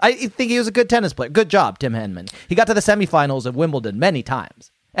mother. I think he was a good tennis player. Good job, Tim Henman. He got to the semifinals of Wimbledon many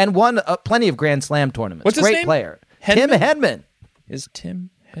times. And won plenty of Grand Slam tournaments. What's his Great name? Player. Henman? Tim Henman. Is Tim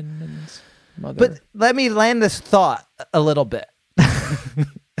Henman's mother? But let me land this thought a little bit.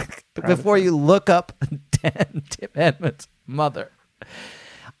 Before you look up Tim Henman's mother.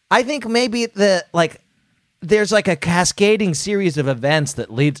 I think maybe there's like a cascading series of events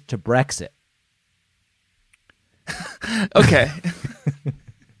that leads to Brexit. Okay.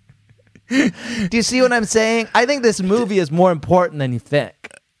 Do you see what I'm saying? I think this movie is more important than you think.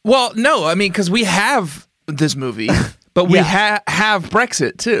 Well, no, I mean, because we have this movie, but we have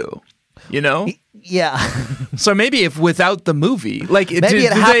Brexit too, you know? Yeah. So maybe if without the movie, like, maybe do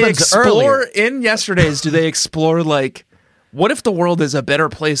happens they explore earlier. In Yesterday's, do they explore, like, what if the world is a better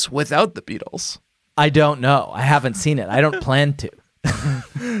place without the Beatles? I don't know. I haven't seen it. I don't plan to.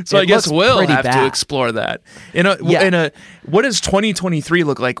 So I guess we'll have bad. to explore that. What does 2023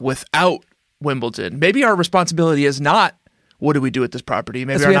 look like without Wimbledon? Maybe our responsibility is not what do we do with this property?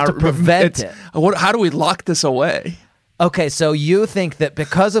 Maybe we have to prevent it. How do we lock this away? Okay, so you think that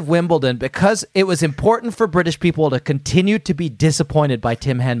because of Wimbledon, because it was important for British people to continue to be disappointed by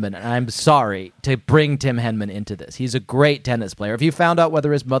Tim Henman, and I'm sorry to bring Tim Henman into this. He's a great tennis player. Have you found out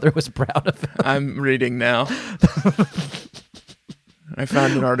whether his mother was proud of him? I'm reading now. I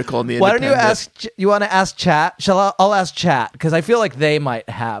found an article in the Why don't Independent. you want to ask chat? I'll ask chat because I feel like they might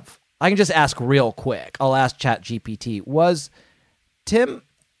have. I can just ask real quick. I'll ask Chat GPT.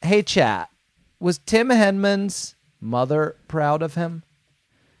 Hey chat, was Tim Henman's mother proud of him?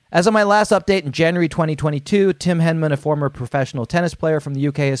 As of my last update in January 2022, Tim Henman, a former professional tennis player from the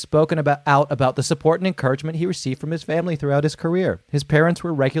UK, has spoken out about the support and encouragement he received from his family throughout his career. His parents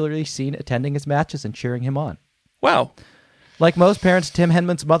were regularly seen attending his matches and cheering him on. Wow. Like most parents, Tim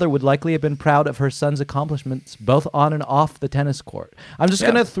Henman's mother would likely have been proud of her son's accomplishments, both on and off the tennis court. I'm just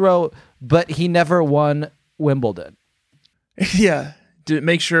going to throw, but he never won Wimbledon. Yeah. To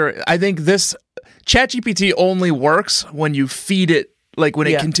make sure, I think this ChatGPT only works when you feed it, like when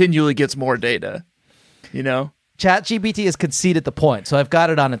it continually gets more data, you know? ChatGPT has conceded the point, so I've got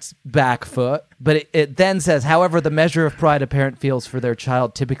it on its back foot. But it then says, however, the measure of pride a parent feels for their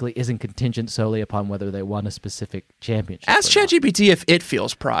child typically isn't contingent solely upon whether they won a specific championship. Ask ChatGPT if it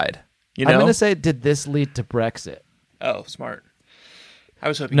feels pride. You know? I'm going to say, did this lead to Brexit? Oh, smart. I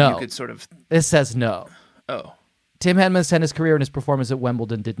was hoping you could sort of... It says no. Oh. Tim Henman said his career and his performance at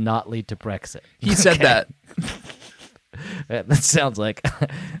Wimbledon did not lead to Brexit. He said that. That sounds like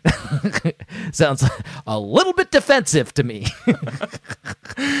a little bit defensive to me.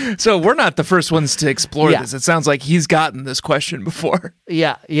 So we're not the first ones to explore this. It sounds like he's gotten this question before.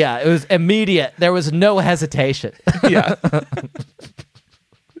 Yeah. It was immediate. There was no hesitation. Yeah.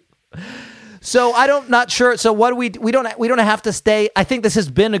 So not sure. So what we don't have to stay. I think this has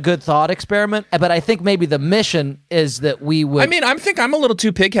been a good thought experiment, but I think maybe the mission is that we would. I mean, I think I'm a little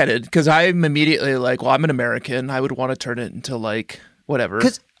too pig-headed because I'm immediately like, well, I'm an American. I would want to turn it into like whatever.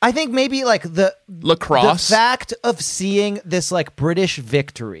 Because I think maybe like the lacrosse, the fact of seeing this like British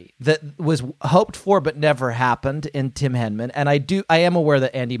victory that was hoped for but never happened in Tim Henman, and I am aware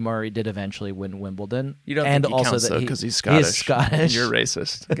that Andy Murray did eventually win Wimbledon. You don't and think he also counts that though because he's Scottish. He is Scottish. And you're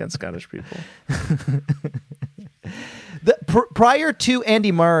racist against Scottish people. Prior to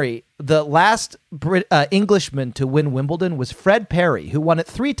Andy Murray, the last Englishman to win Wimbledon was Fred Perry, who won it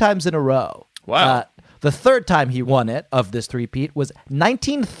 3 times in a row. Wow. The third time he won it of this three-peat was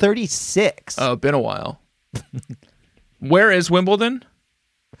 1936. Oh, been a while. Where is Wimbledon?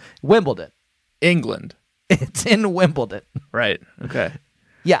 Wimbledon. England. It's in Wimbledon. Right. Okay.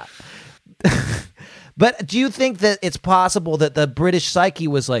 Yeah. But do you think that it's possible that the British psyche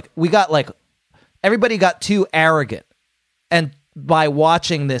was like, everybody got too arrogant, and by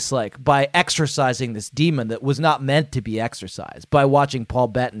watching this, like, by exercising this demon that was not meant to be exercised, by watching Paul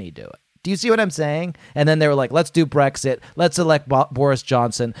Bettany do it. Do you see what I'm saying? And then they were like, let's do Brexit. Let's elect Boris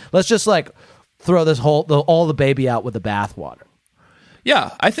Johnson. Let's just like throw this all the baby out with the bathwater.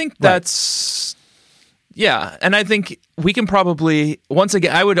 Yeah, I think that's... Yeah, and I think we can probably... Once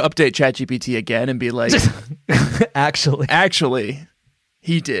again, I would update ChatGPT again and be like... Actually,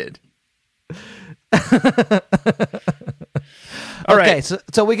 he did. All right.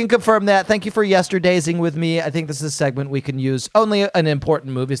 So we can confirm that. Thank you for yesterdayzing with me. I think this is a segment we can use only in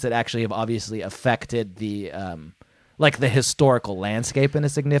important movies that actually have obviously affected the the historical landscape in a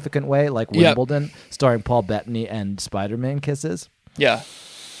significant way, like Wimbledon, starring Paul Bettany and Spider-Man kisses. Yeah.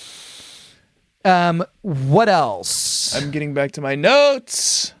 What else? I'm getting back to my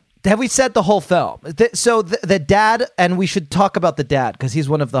notes. Have we said the whole film? So the dad, and we should talk about the dad because he's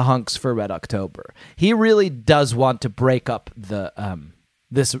one of the hunks for Red October. He really does want to break up the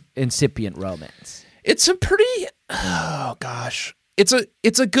this incipient romance. It's a pretty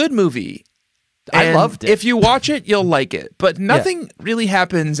it's a good movie. I loved it. If you watch it, you'll like it. But nothing really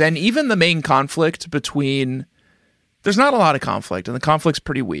happens, and even the main conflict between there's not a lot of conflict, and the conflict's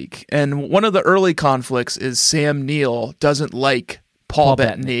pretty weak. And one of the early conflicts is Sam Neill doesn't like Paul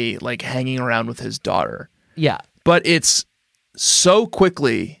Bettany like hanging around with his daughter. Yeah. But it's so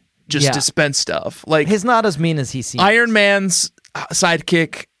quickly just dispensed of. Like he's not as mean as he seems. Iron Man's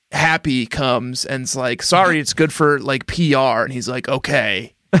sidekick Happy comes and it's like, sorry, it's good for like PR, and he's like,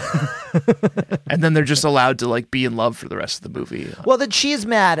 okay. And then they're just allowed to like be in love for the rest of the movie. Well, then she's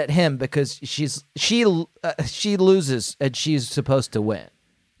mad at him because she loses and she's supposed to win.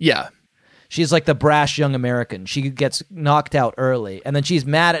 Yeah. She's like the brash young American. She gets knocked out early, and then she's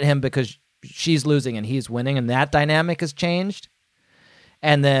mad at him because she's losing and he's winning, and that dynamic has changed.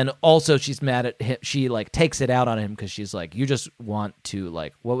 And then also she's mad at him. She like takes it out on him because she's like, you just want to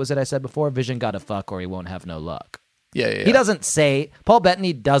like, what was it I said before? Vision gotta fuck or he won't have no luck. Yeah. He doesn't say, Paul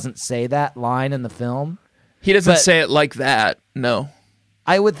Bettany doesn't say that line in the film. He doesn't say it like that. No.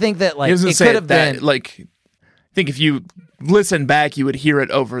 I would think that like it could have been like, I think if you listen back, you would hear it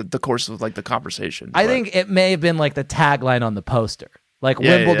over the course of like the conversation. I think it may have been like the tagline on the poster. Like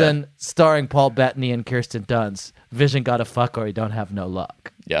Wimbledon starring Paul Bettany and Kirsten Dunst. Vision gotta fuck or he don't have no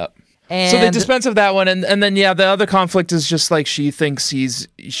luck. Yeah. And so they dispense of that one, and then the other conflict is just like she thinks he's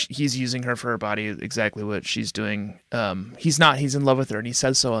using her for her body, exactly what she's doing. He's not. He's in love with her, and he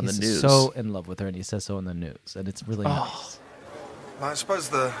says so on the news. He's so in love with her, and he says so on the news, and it's really nice. Well, I suppose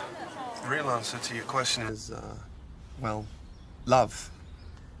the real answer to your question is, well, love,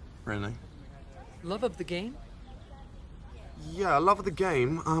 really. Love of the game? Yeah, love of the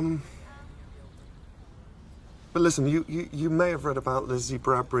game. But listen, you may have read about Lizzie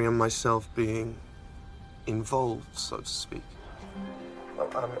Bradbury and myself being involved, so to speak. Well,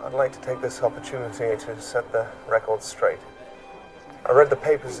 I'd like to take this opportunity to set the record straight. I read the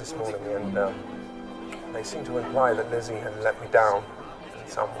papers this morning, and they seem to imply that Lizzie had let me down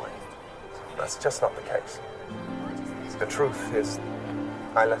in some way. That's just not the case. The truth is,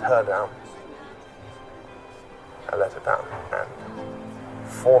 I let her down. I let her down, and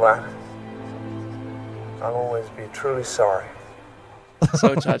for that, I'll always be truly sorry.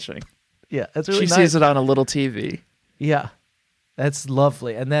 So touching. Yeah, that's really She nice. sees it on a little TV. Yeah, that's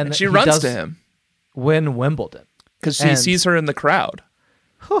lovely. And then she he runs does to him. Win Wimbledon. Because he sees her in the crowd.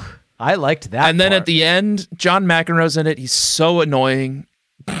 Whew, I liked that. And then at the end, John McEnroe's in it. He's so annoying.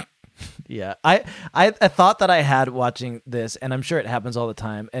 Yeah, I thought that I had watching this, and I'm sure it happens all the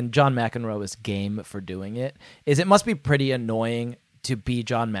time, and John McEnroe is game for doing it, is it must be pretty annoying to be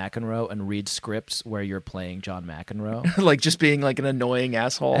John McEnroe and read scripts where you're playing John McEnroe. Like just being like an annoying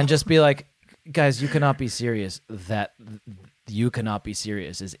asshole. And just be like, guys, you cannot be serious. That you cannot be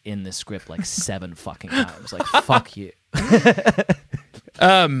serious is in this script like 7 fucking times. Like, fuck you.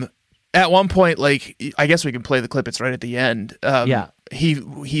 At one point, like, I guess we can play the clip. It's right at the end. He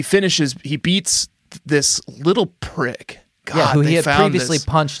beats this little prick. God, who he had previously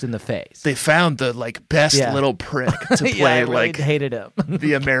punched in the face. They found the like best little prick to play. Yeah, I really like hated him.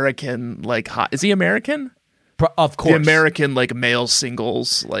 The American like hot. Is he American? Of course, the American like male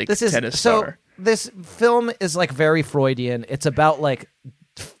singles like tennis star. This film is like very Freudian. It's about like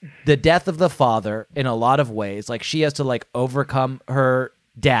the death of the father in a lot of ways. Like she has to like overcome her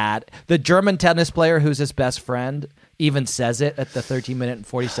dad. The German tennis player who's his best friend even says it at the 13-minute and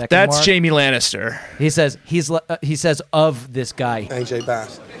 40-second That's mark. Jamie Lannister. He says he says of this guy. AJ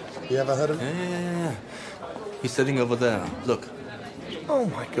Bass. You ever heard of him? Yeah. He's sitting over there. Look. Oh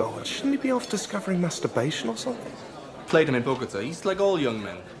my God! Shouldn't he be off discovering masturbation or something? Played him in Bogota. He's like all young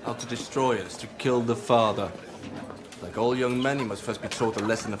men, out to destroy us, to kill the father. Like all young men, he must first be taught a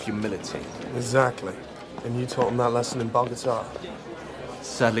lesson of humility. Exactly. And you taught him that lesson in Bogota?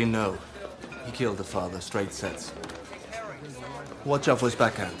 Sadly, no. He killed the father, straight sets. Watch out for his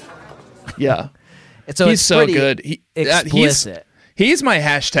backhand. Yeah. So he's it's so pretty good. explicit. He's my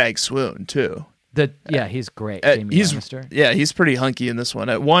hashtag swoon too. He's great. Jamie Lannister. Yeah, he's pretty hunky in this one.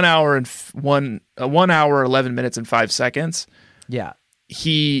 At 1 hour and 1 hour 11 minutes and 5 seconds. Yeah.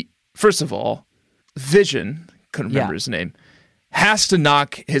 He first of all, Vision, couldn't remember his name, has to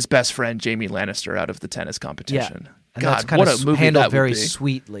knock his best friend Jamie Lannister out of the tennis competition. Yeah. And God, that's kind what of a movie handled that very would be.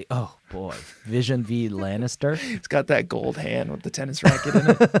 sweetly. Oh boy, Vision v. Lannister. It's got that gold hand with the tennis racket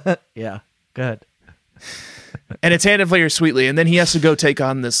in it. Yeah, good. And it's handled very sweetly. And then he has to go take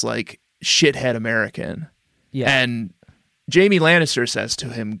on this like shithead American. Yeah. And Jamie Lannister says to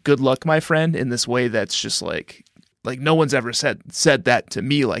him, "Good luck, my friend," in this way that's just like no one's ever said that to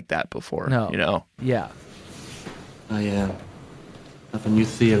me like that before. No. You know? Yeah. I have a new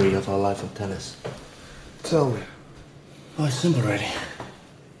theory of our life of tennis. Tell me. Oh, it's simple, really.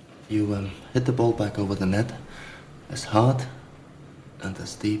 You hit the ball back over the net as hard and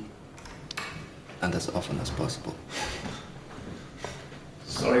as deep and as often as possible.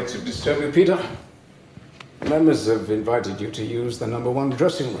 Sorry to disturb you, Peter. Members have invited you to use the #1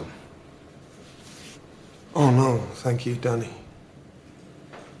 dressing room. Oh no, thank you, Danny.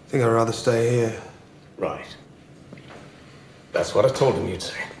 I think I'd rather stay here. Right. That's what I told him you'd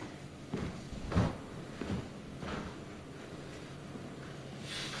say.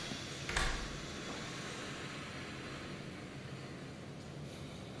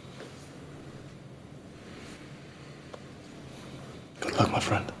 Good luck, my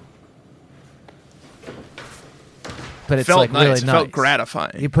friend. But it's Felt like nice. really It nice. felt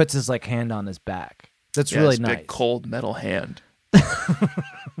gratifying. He puts his like hand on his back. That's Yeah, really his nice. big cold metal hand.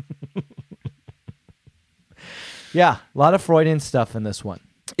 Yeah, a lot of Freudian stuff in this one.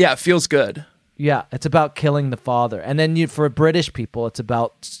 Yeah, it feels good. Yeah, it's about killing the father. And then for British people, it's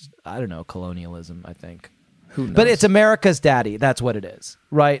about, I don't know, colonialism, I think. Who knows? But it's America's daddy. That's what it is,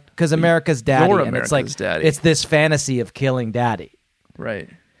 right? Because America's daddy. You're and it's like, America's daddy. it's this fantasy of killing daddy. Right.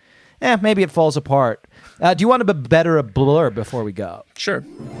 Maybe it falls apart. Do you want to better a blur before we go? Sure.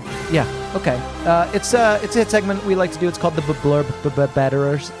 Yeah, okay. It's a hit segment we like to do. It's called the blur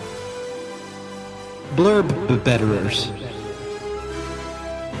betterers. blurb betterers.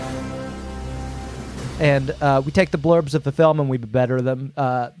 And we take the blurbs of the film and we better them.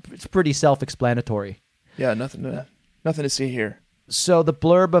 It's pretty self-explanatory. Yeah, nothing to see here. So the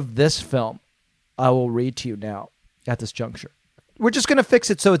blurb of this film, I will read to you now at this juncture. We're just going to fix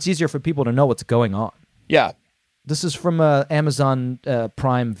it so it's easier for people to know what's going on. Yeah. This is from Amazon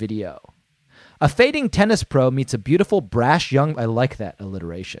Prime Video. A fading tennis pro meets a beautiful, brash young... I like that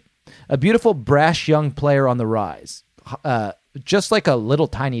alliteration. A beautiful, brash young player on the rise. Just like a little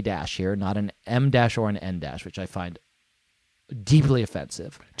tiny dash here, not an M dash or an N dash, which I find deeply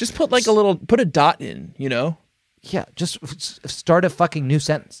offensive. Just put put a dot in, you know? Yeah, just start a fucking new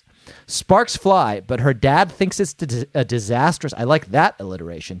sentence. Sparks fly, but her dad thinks it's a disastrous... I like that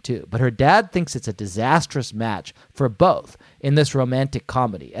alliteration, too. But her dad thinks it's a disastrous match for both in this romantic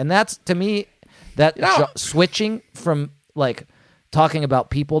comedy. And that's, to me, switching from, like, talking about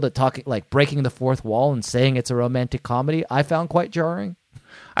people to talking, like, breaking the fourth wall and saying it's a romantic comedy, I found quite jarring.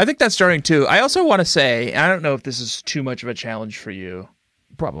 I think that's jarring, too. I also want to say, I don't know if this is too much of a challenge for you.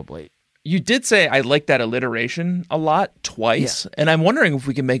 Probably. You did say I like that alliteration a lot, twice, and I'm wondering if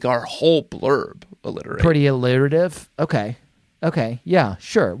we can make our whole blurb alliterative. Pretty alliterative? Okay, yeah,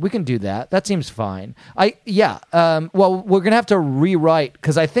 sure, we can do that. That seems fine. Well, we're going to have to rewrite,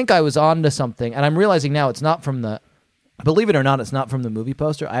 because I think I was on to something, and I'm realizing now it's not from the, believe it or not, it's not from the movie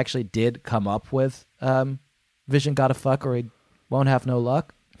poster. I actually did come up with Vision gotta fuck or he won't have no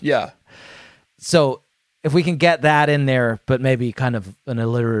luck. Yeah. So... if we can get that in there, but maybe kind of an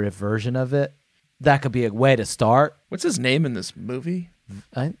alliterative version of it, that could be a way to start. What's his name in this movie?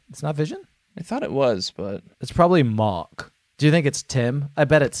 It's not Vision? I thought it was, but... It's probably Mark. Do you think it's Tim? I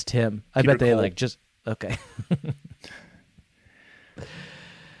bet it's Tim. I bet they just... Okay.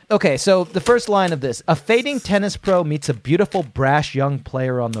 Okay, so the first line of this. A fading tennis pro meets a beautiful, brash young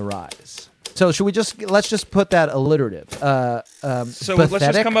player on the rise. So should we let's just put that alliterative. So pathetic? let's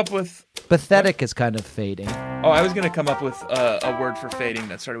just come up with... Pathetic is kind of fading. Oh, I was going to come up with a word for fading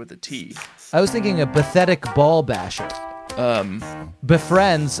that started with a T. I was thinking a pathetic ball basher.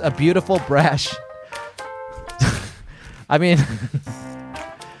 Befriends a beautiful, brash... I mean...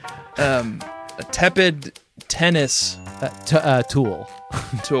 a tepid tennis... tool.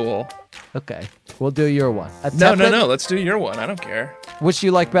 Tool. Okay, we'll do your one. No, let's do your one. I don't care. Which do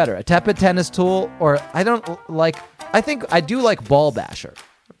you like better? A tepid tennis tool or... I think I do like ball basher.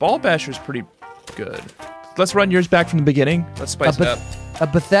 Ball basher's pretty good. Let's run yours back from the beginning. Let's spice it up. A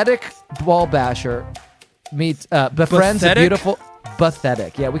pathetic ball basher meets befriends a beautiful...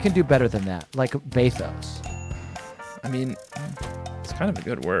 Pathetic. Yeah, we can do better than that. Like bathos. I mean, it's kind of a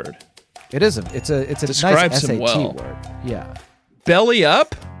good word. It is. It's a Describes nice SAT well. word. Yeah. Belly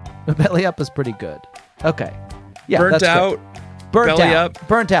up? Belly up is pretty good. Okay. Yeah. Burnt out. Burnt belly out. Up.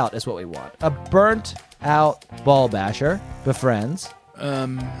 Burnt out is what we want. A burnt out ball basher befriends.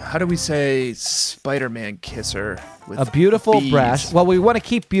 How do we say Spider-Man kisser with a beautiful bees? brash? Well, we want to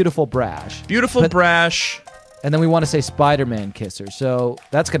keep beautiful brash. Beautiful brash. And then we want to say Spider-Man kisser. So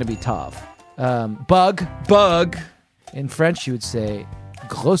that's going to be tough. Bug. In French, you would say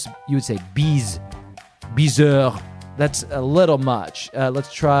grosse. You would say bise. Biseur. That's a little much.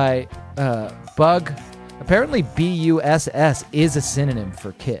 Let's try bug. Apparently, B-U-S-S is a synonym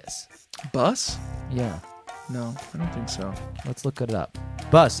for kiss. Bus? Yeah. No, I don't think so. Let's look it up.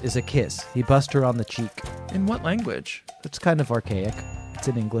 Bus is a kiss. He bussed her on the cheek. In what language? It's kind of archaic. It's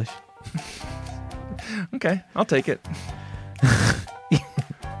in English. Okay, I'll take it.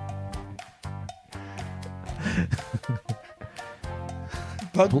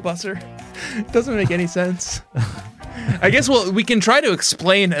 Bug busser? Doesn't make any sense. I guess we can try to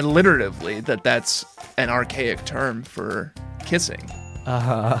explain alliteratively that that's an archaic term for kissing.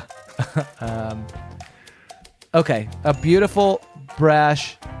 Okay, a beautiful,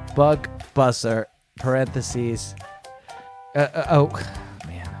 brash bug busser, parentheses. Oh,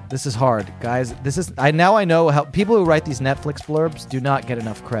 man, this is hard, guys. I know how people who write these Netflix blurbs do not get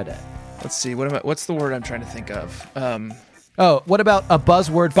enough credit. Let's see, what's the word I'm trying to think of? What about a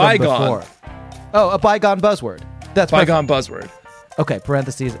buzzword from bygone. Before? Oh, a bygone buzzword. That's bygone buzzword. Okay,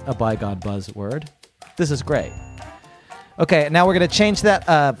 parentheses, a bygone buzzword. This is great. Okay, now we're going to change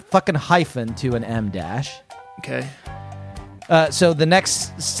that fucking hyphen to an M dash. Okay. So the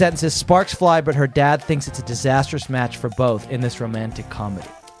next sentence is, sparks fly, but her dad thinks it's a disastrous match for both in this romantic comedy.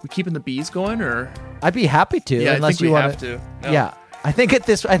 We keeping the bees going, or? I'd be happy to. Yeah, unless I think you we want have to. No. Yeah. I think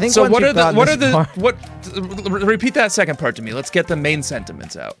so what are the repeat that second part to me. Let's get the main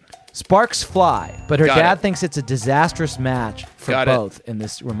sentiments out. Sparks fly, but her Got dad it. thinks it's a disastrous match for Got it. both in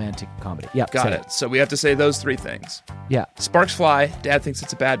this romantic comedy. Yep, Got say it. So we have to say those three things. Yeah. Sparks fly. Dad thinks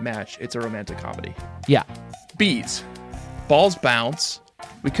it's a bad match. It's a romantic comedy. Yeah. Bees. Balls bounce.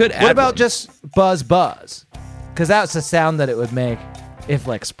 We could add What about one. just buzz buzz? Because that's the sound that it would make if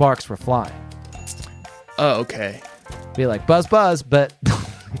like sparks were flying. Oh, okay. Be like buzz buzz, but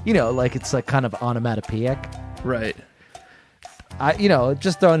like it's like kind of onomatopoeic. Right.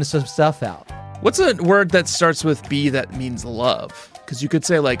 Just throwing some stuff out. What's a word that starts with B that means love? Because you could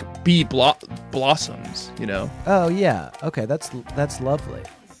say like bee blossoms, Oh yeah. Okay, that's lovely.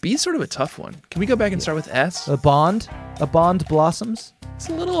 B is sort of a tough one. Can we go back and start with S? A bond blossoms. It's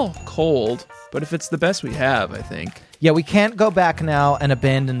a little cold, but if it's the best we have, I think. Yeah, we can't go back now and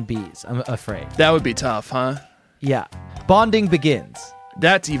abandon bees, I'm afraid. That would be tough, huh? Yeah. Bonding begins.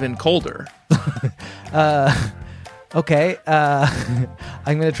 That's even colder. Okay. I'm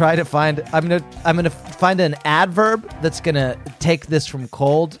gonna try to find. I'm gonna find an adverb that's gonna take this from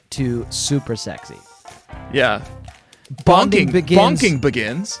cold to super sexy. Yeah. Bonding begins. Bonking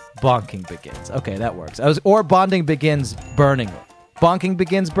begins. Bonking begins. Okay, that works. Or bonding begins burningly. Bonking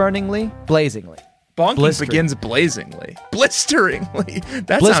begins burningly, blazingly. Bonking Blistering. begins blazingly. Blisteringly.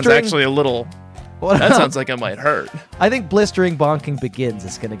 That sounds Blistering? actually a little... What that else? sounds like it might hurt. I think blistering bonking begins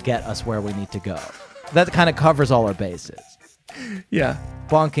is going to get us where we need to go. That kind of covers all our bases. Yeah.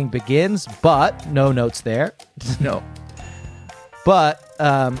 Bonking begins, but no notes there. No. But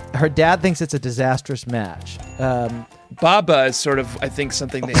her dad thinks it's a disastrous match. Baba is sort of, I think,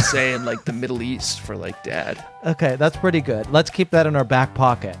 something they say in like the Middle East for like dad. Okay, that's pretty good. Let's keep that in our back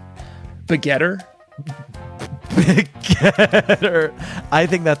pocket. Begetter? Begetter. I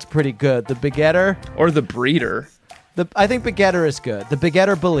think that's pretty good. The begetter. Or the breeder. I think begetter is good. The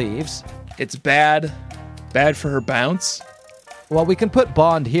begetter believes. It's bad. Bad for her bounce. Well, we can put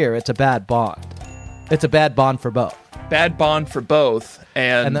bond here. It's a bad bond. It's a bad bond for both. Bad bond for both.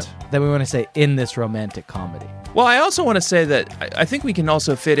 And then we want to say in this romantic comedy. Well, I also want to say that I think we can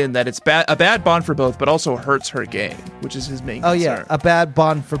also fit in that it's a bad bond for both, but also hurts her game, which is his main concern. Oh, yeah. A bad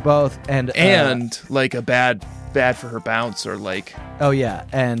bond for both. And like a bad for her bounce or like... Oh, yeah.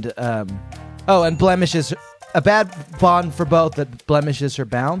 And blemishes... A bad bond for both that blemishes her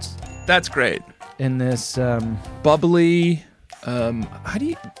bounce. That's great. In this... bubbly... how do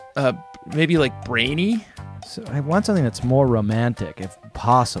you... maybe like brainy? So I want something that's more romantic, if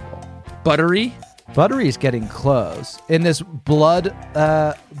possible. Buttery? Buttery is getting close. In this blood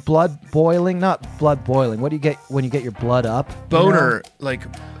boiling, not blood boiling. What do you get when you get your blood up? Boner, like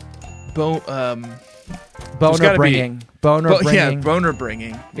boner bringing. Boner bringing. Yeah, boner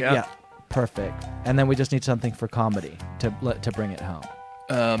bringing. Yeah. Perfect. And then we just need something for comedy to bring it home.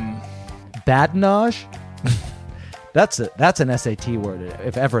 Badinage? That's an SAT word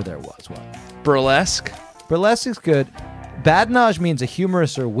if ever there was one. Burlesque? Burlesque is good. Badinage means a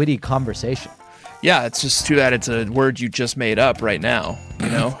humorous or witty conversation. Yeah, it's just too bad it's a word you just made up right now,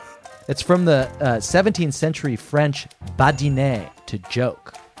 It's from the 17th century French badiner, to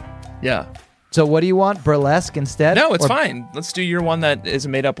joke. Yeah. So what do you want? Burlesque instead? No, it's fine. Let's do your one that is a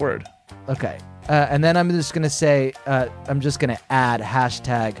made-up word. Okay. And then I'm just going to say, I'm just going to add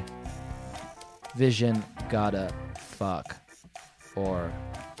hashtag vision gotta fuck or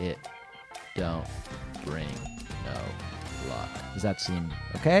it don't bring no luck. Does that seem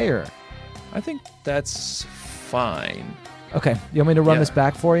okay or... I think that's fine. Okay. You want me to run this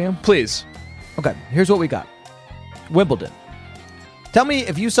back for you? Please. Okay. Here's what we got. Wimbledon. Tell me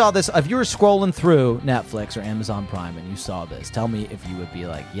if you saw this, if you were scrolling through Netflix or Amazon Prime and you saw this, tell me if you would be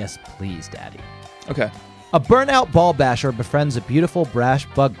like, yes, please, daddy. Okay. A burnout ball basher befriends a beautiful, brash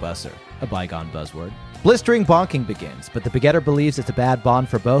bug busser, a bygone buzzword. Blistering bonking begins, but the begetter believes it's a bad bond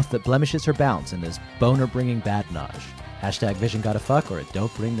for both that blemishes her bounce in this boner-bringing badinage. Hashtag vision gotta fuck or it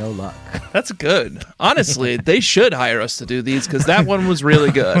don't bring no luck. That's good. Honestly, they should hire us to do these because that one was really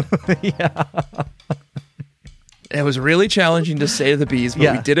good. Yeah. It was really challenging to say the bees,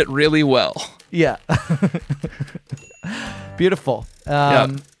 but we did it really well. Yeah. Beautiful.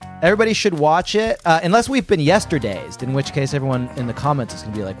 Everybody should watch it, unless we've been yesterdays, in which case everyone in the comments is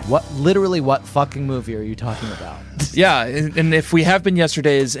going to be like, what fucking movie are you talking about? Yeah, and if we have been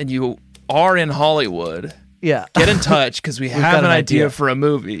yesterdays and you are in Hollywood, get in touch because we have an idea for a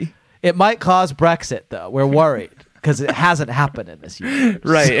movie. It might cause Brexit, though. We're worried because it hasn't happened in this year.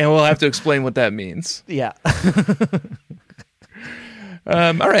 Right, and we'll have to explain what that means. Yeah.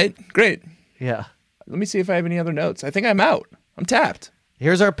 All right, great. Yeah. Let me see if I have any other notes. I think I'm out. I'm tapped.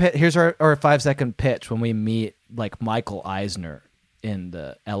 Here's our 5-second pitch when we meet like Michael Eisner in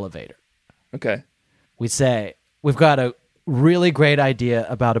the elevator. Okay. We say we've got a really great idea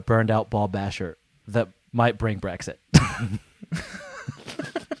about a burned out ball basher that might bring Brexit.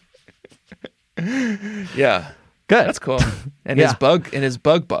 Yeah. Good. That's cool. And Yeah. his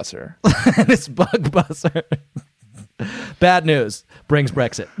bug busser. And his bug buzzer. Bad news brings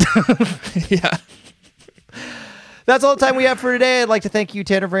Brexit. Yeah. That's all the time we have for today. I'd like to thank you,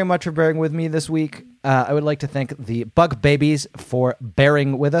 Tanner, very much for bearing with me this week. I would like to thank the Bug Babies for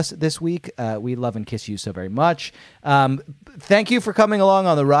bearing with us this week. We love and kiss you so very much. Thank you for coming along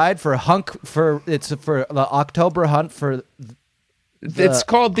on the ride for the October hunt for. It's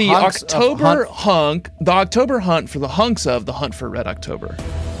called the Hunks of October Hunk, the October Hunt for the hunks of the Hunt for Red October.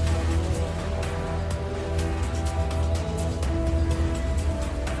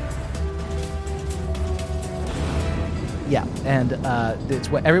 Yeah, and it's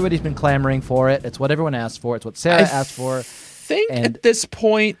what everybody's been clamoring for it. It's what everyone asked for. It's what Sarah asked for. I think at this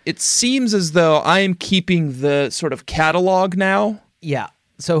point, it seems as though I am keeping the sort of catalog now. Yeah.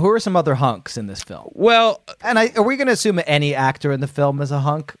 So who are some other hunks in this film? Well, and are we going to assume any actor in the film is a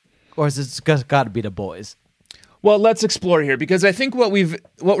hunk, or is it got to be the boys? Well, let's explore here, because I think what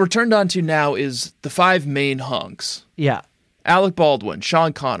we're turned on to now is the 5 main hunks. Yeah. Alec Baldwin,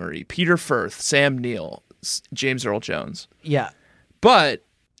 Sean Connery, Peter Firth, Sam Neill, James Earl Jones. Yeah. But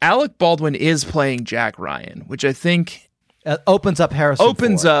Alec Baldwin is playing Jack Ryan, which I think opens up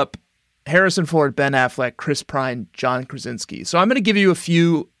Harrison Ford, Ben Affleck, Chris Pine, John Krasinski. So I'm going to give you a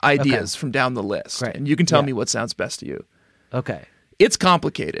few ideas from down the list. Great. And you can tell me what sounds best to you. Okay. It's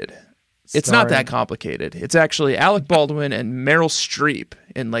complicated. It's not that complicated. It's actually Alec Baldwin and Meryl Streep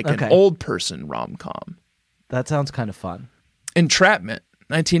in an old person rom-com. That sounds kind of fun. Entrapment,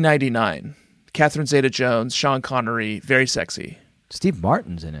 1999. Catherine Zeta-Jones, Sean Connery, very sexy. Steve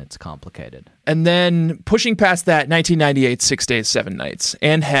Martin's in it. It's complicated. And then pushing past that, 1998, 6 Days, 7 Nights.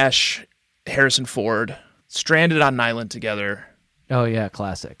 Anne Hesh, Harrison Ford, stranded on an island together. Oh, yeah,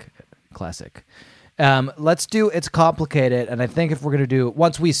 classic. Let's do It's Complicated, and I think if we're going to do,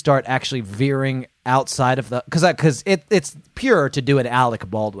 once we start actually veering outside of the, because it's pure to do an Alec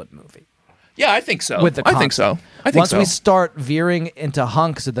Baldwin movie. Yeah, I think so. I think so. Once we start veering into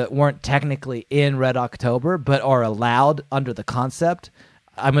hunks that weren't technically in Red October, but are allowed under the concept,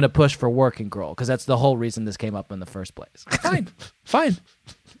 I'm going to push for Working Girl, because that's the whole reason this came up in the first place. Fine.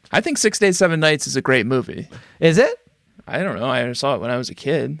 I think 6 Days, 7 Nights is a great movie. Is it? I don't know. I saw it when I was a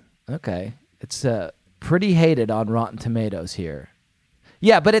kid. Okay. It's pretty hated on Rotten Tomatoes here.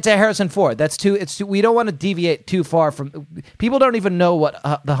 Yeah, but it's a Harrison Ford. That's too. We don't want to deviate too far from. People don't even know what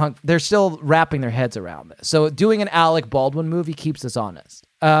the hunk. They're still wrapping their heads around this. So doing an Alec Baldwin movie keeps us honest.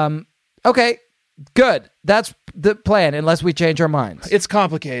 Okay, good. That's the plan. Unless we change our minds. It's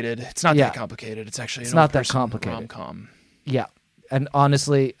complicated. It's not that complicated. It's actually not that complicated. Rom-com. Yeah, and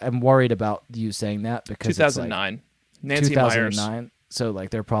honestly, I'm worried about you saying that because 2009. It's Nancy 2009. Myers. So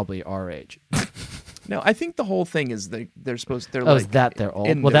they're probably our age. No, I think the whole thing is they're is that they're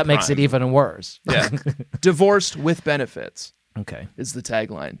old? Well, that makes it even worse. Yeah. Divorced with benefits. Okay. Is the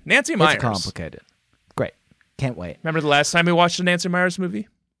tagline. Nancy Myers. It's complicated. Great. Can't wait. Remember the last time we watched a Nancy Myers movie?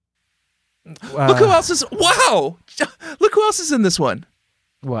 Look who else is... Wow! Look who else is in this one.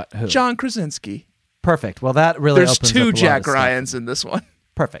 What? Who? John Krasinski. Perfect. Well, that really There's opens 2 up Jack Ryans in this one.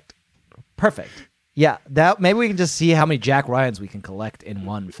 Perfect. Yeah, maybe we can just see how many Jack Ryans we can collect in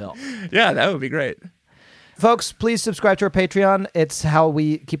one film. Yeah, that would be great. Folks, please subscribe to our Patreon. It's how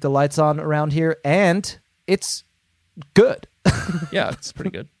we keep the lights on around here, and it's good. Yeah, it's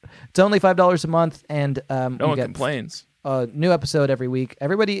pretty good. It's only $5 a month, and no one complains. A new episode every week.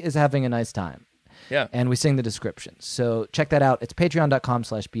 Everybody is having a nice time. Yeah. And we sing the descriptions. So check that out. It's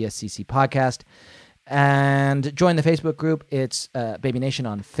patreon.com/BSCC podcast. And join the Facebook group. It's Baby Nation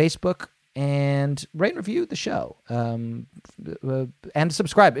on Facebook. And rate and review the show. And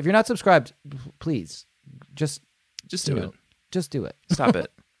subscribe. If you're not subscribed, please, just do it. Just do it. Stop it.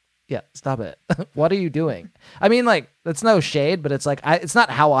 Yeah, stop it. What are you doing? I mean, that's no shade, but it's it's not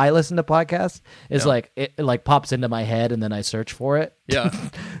how I listen to podcasts. It's it pops into my head and then I search for it. Yeah.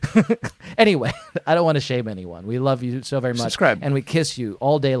 Anyway, I don't want to shame anyone. We love you so very much. Subscribe. And we kiss you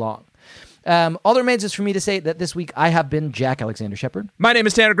all day long. All that remains is for me to say that this week I have been Jack Alexander Shepard. My name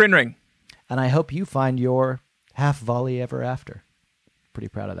is Tanner Greenring. And I hope you find your half volley ever after. Pretty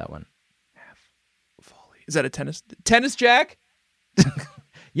proud of that one. Half volley. Is that a tennis Jack?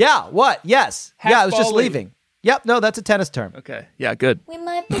 Yeah, what? Yes. Half I was just volley. leaving. Yep, no, that's a tennis term. Okay. Yeah, good. We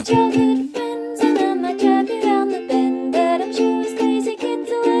might be childhood friends, and I might drive you round the bend, but I'm sure as crazy kids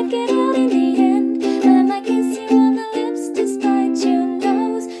will work it out in the end. I might kiss you on the lips despite your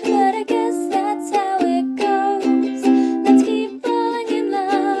nose, but I guess that's how it goes. Let's keep falling in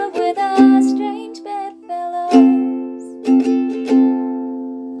love with our strange bedfellows.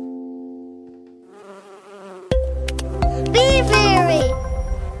 Be Fairy!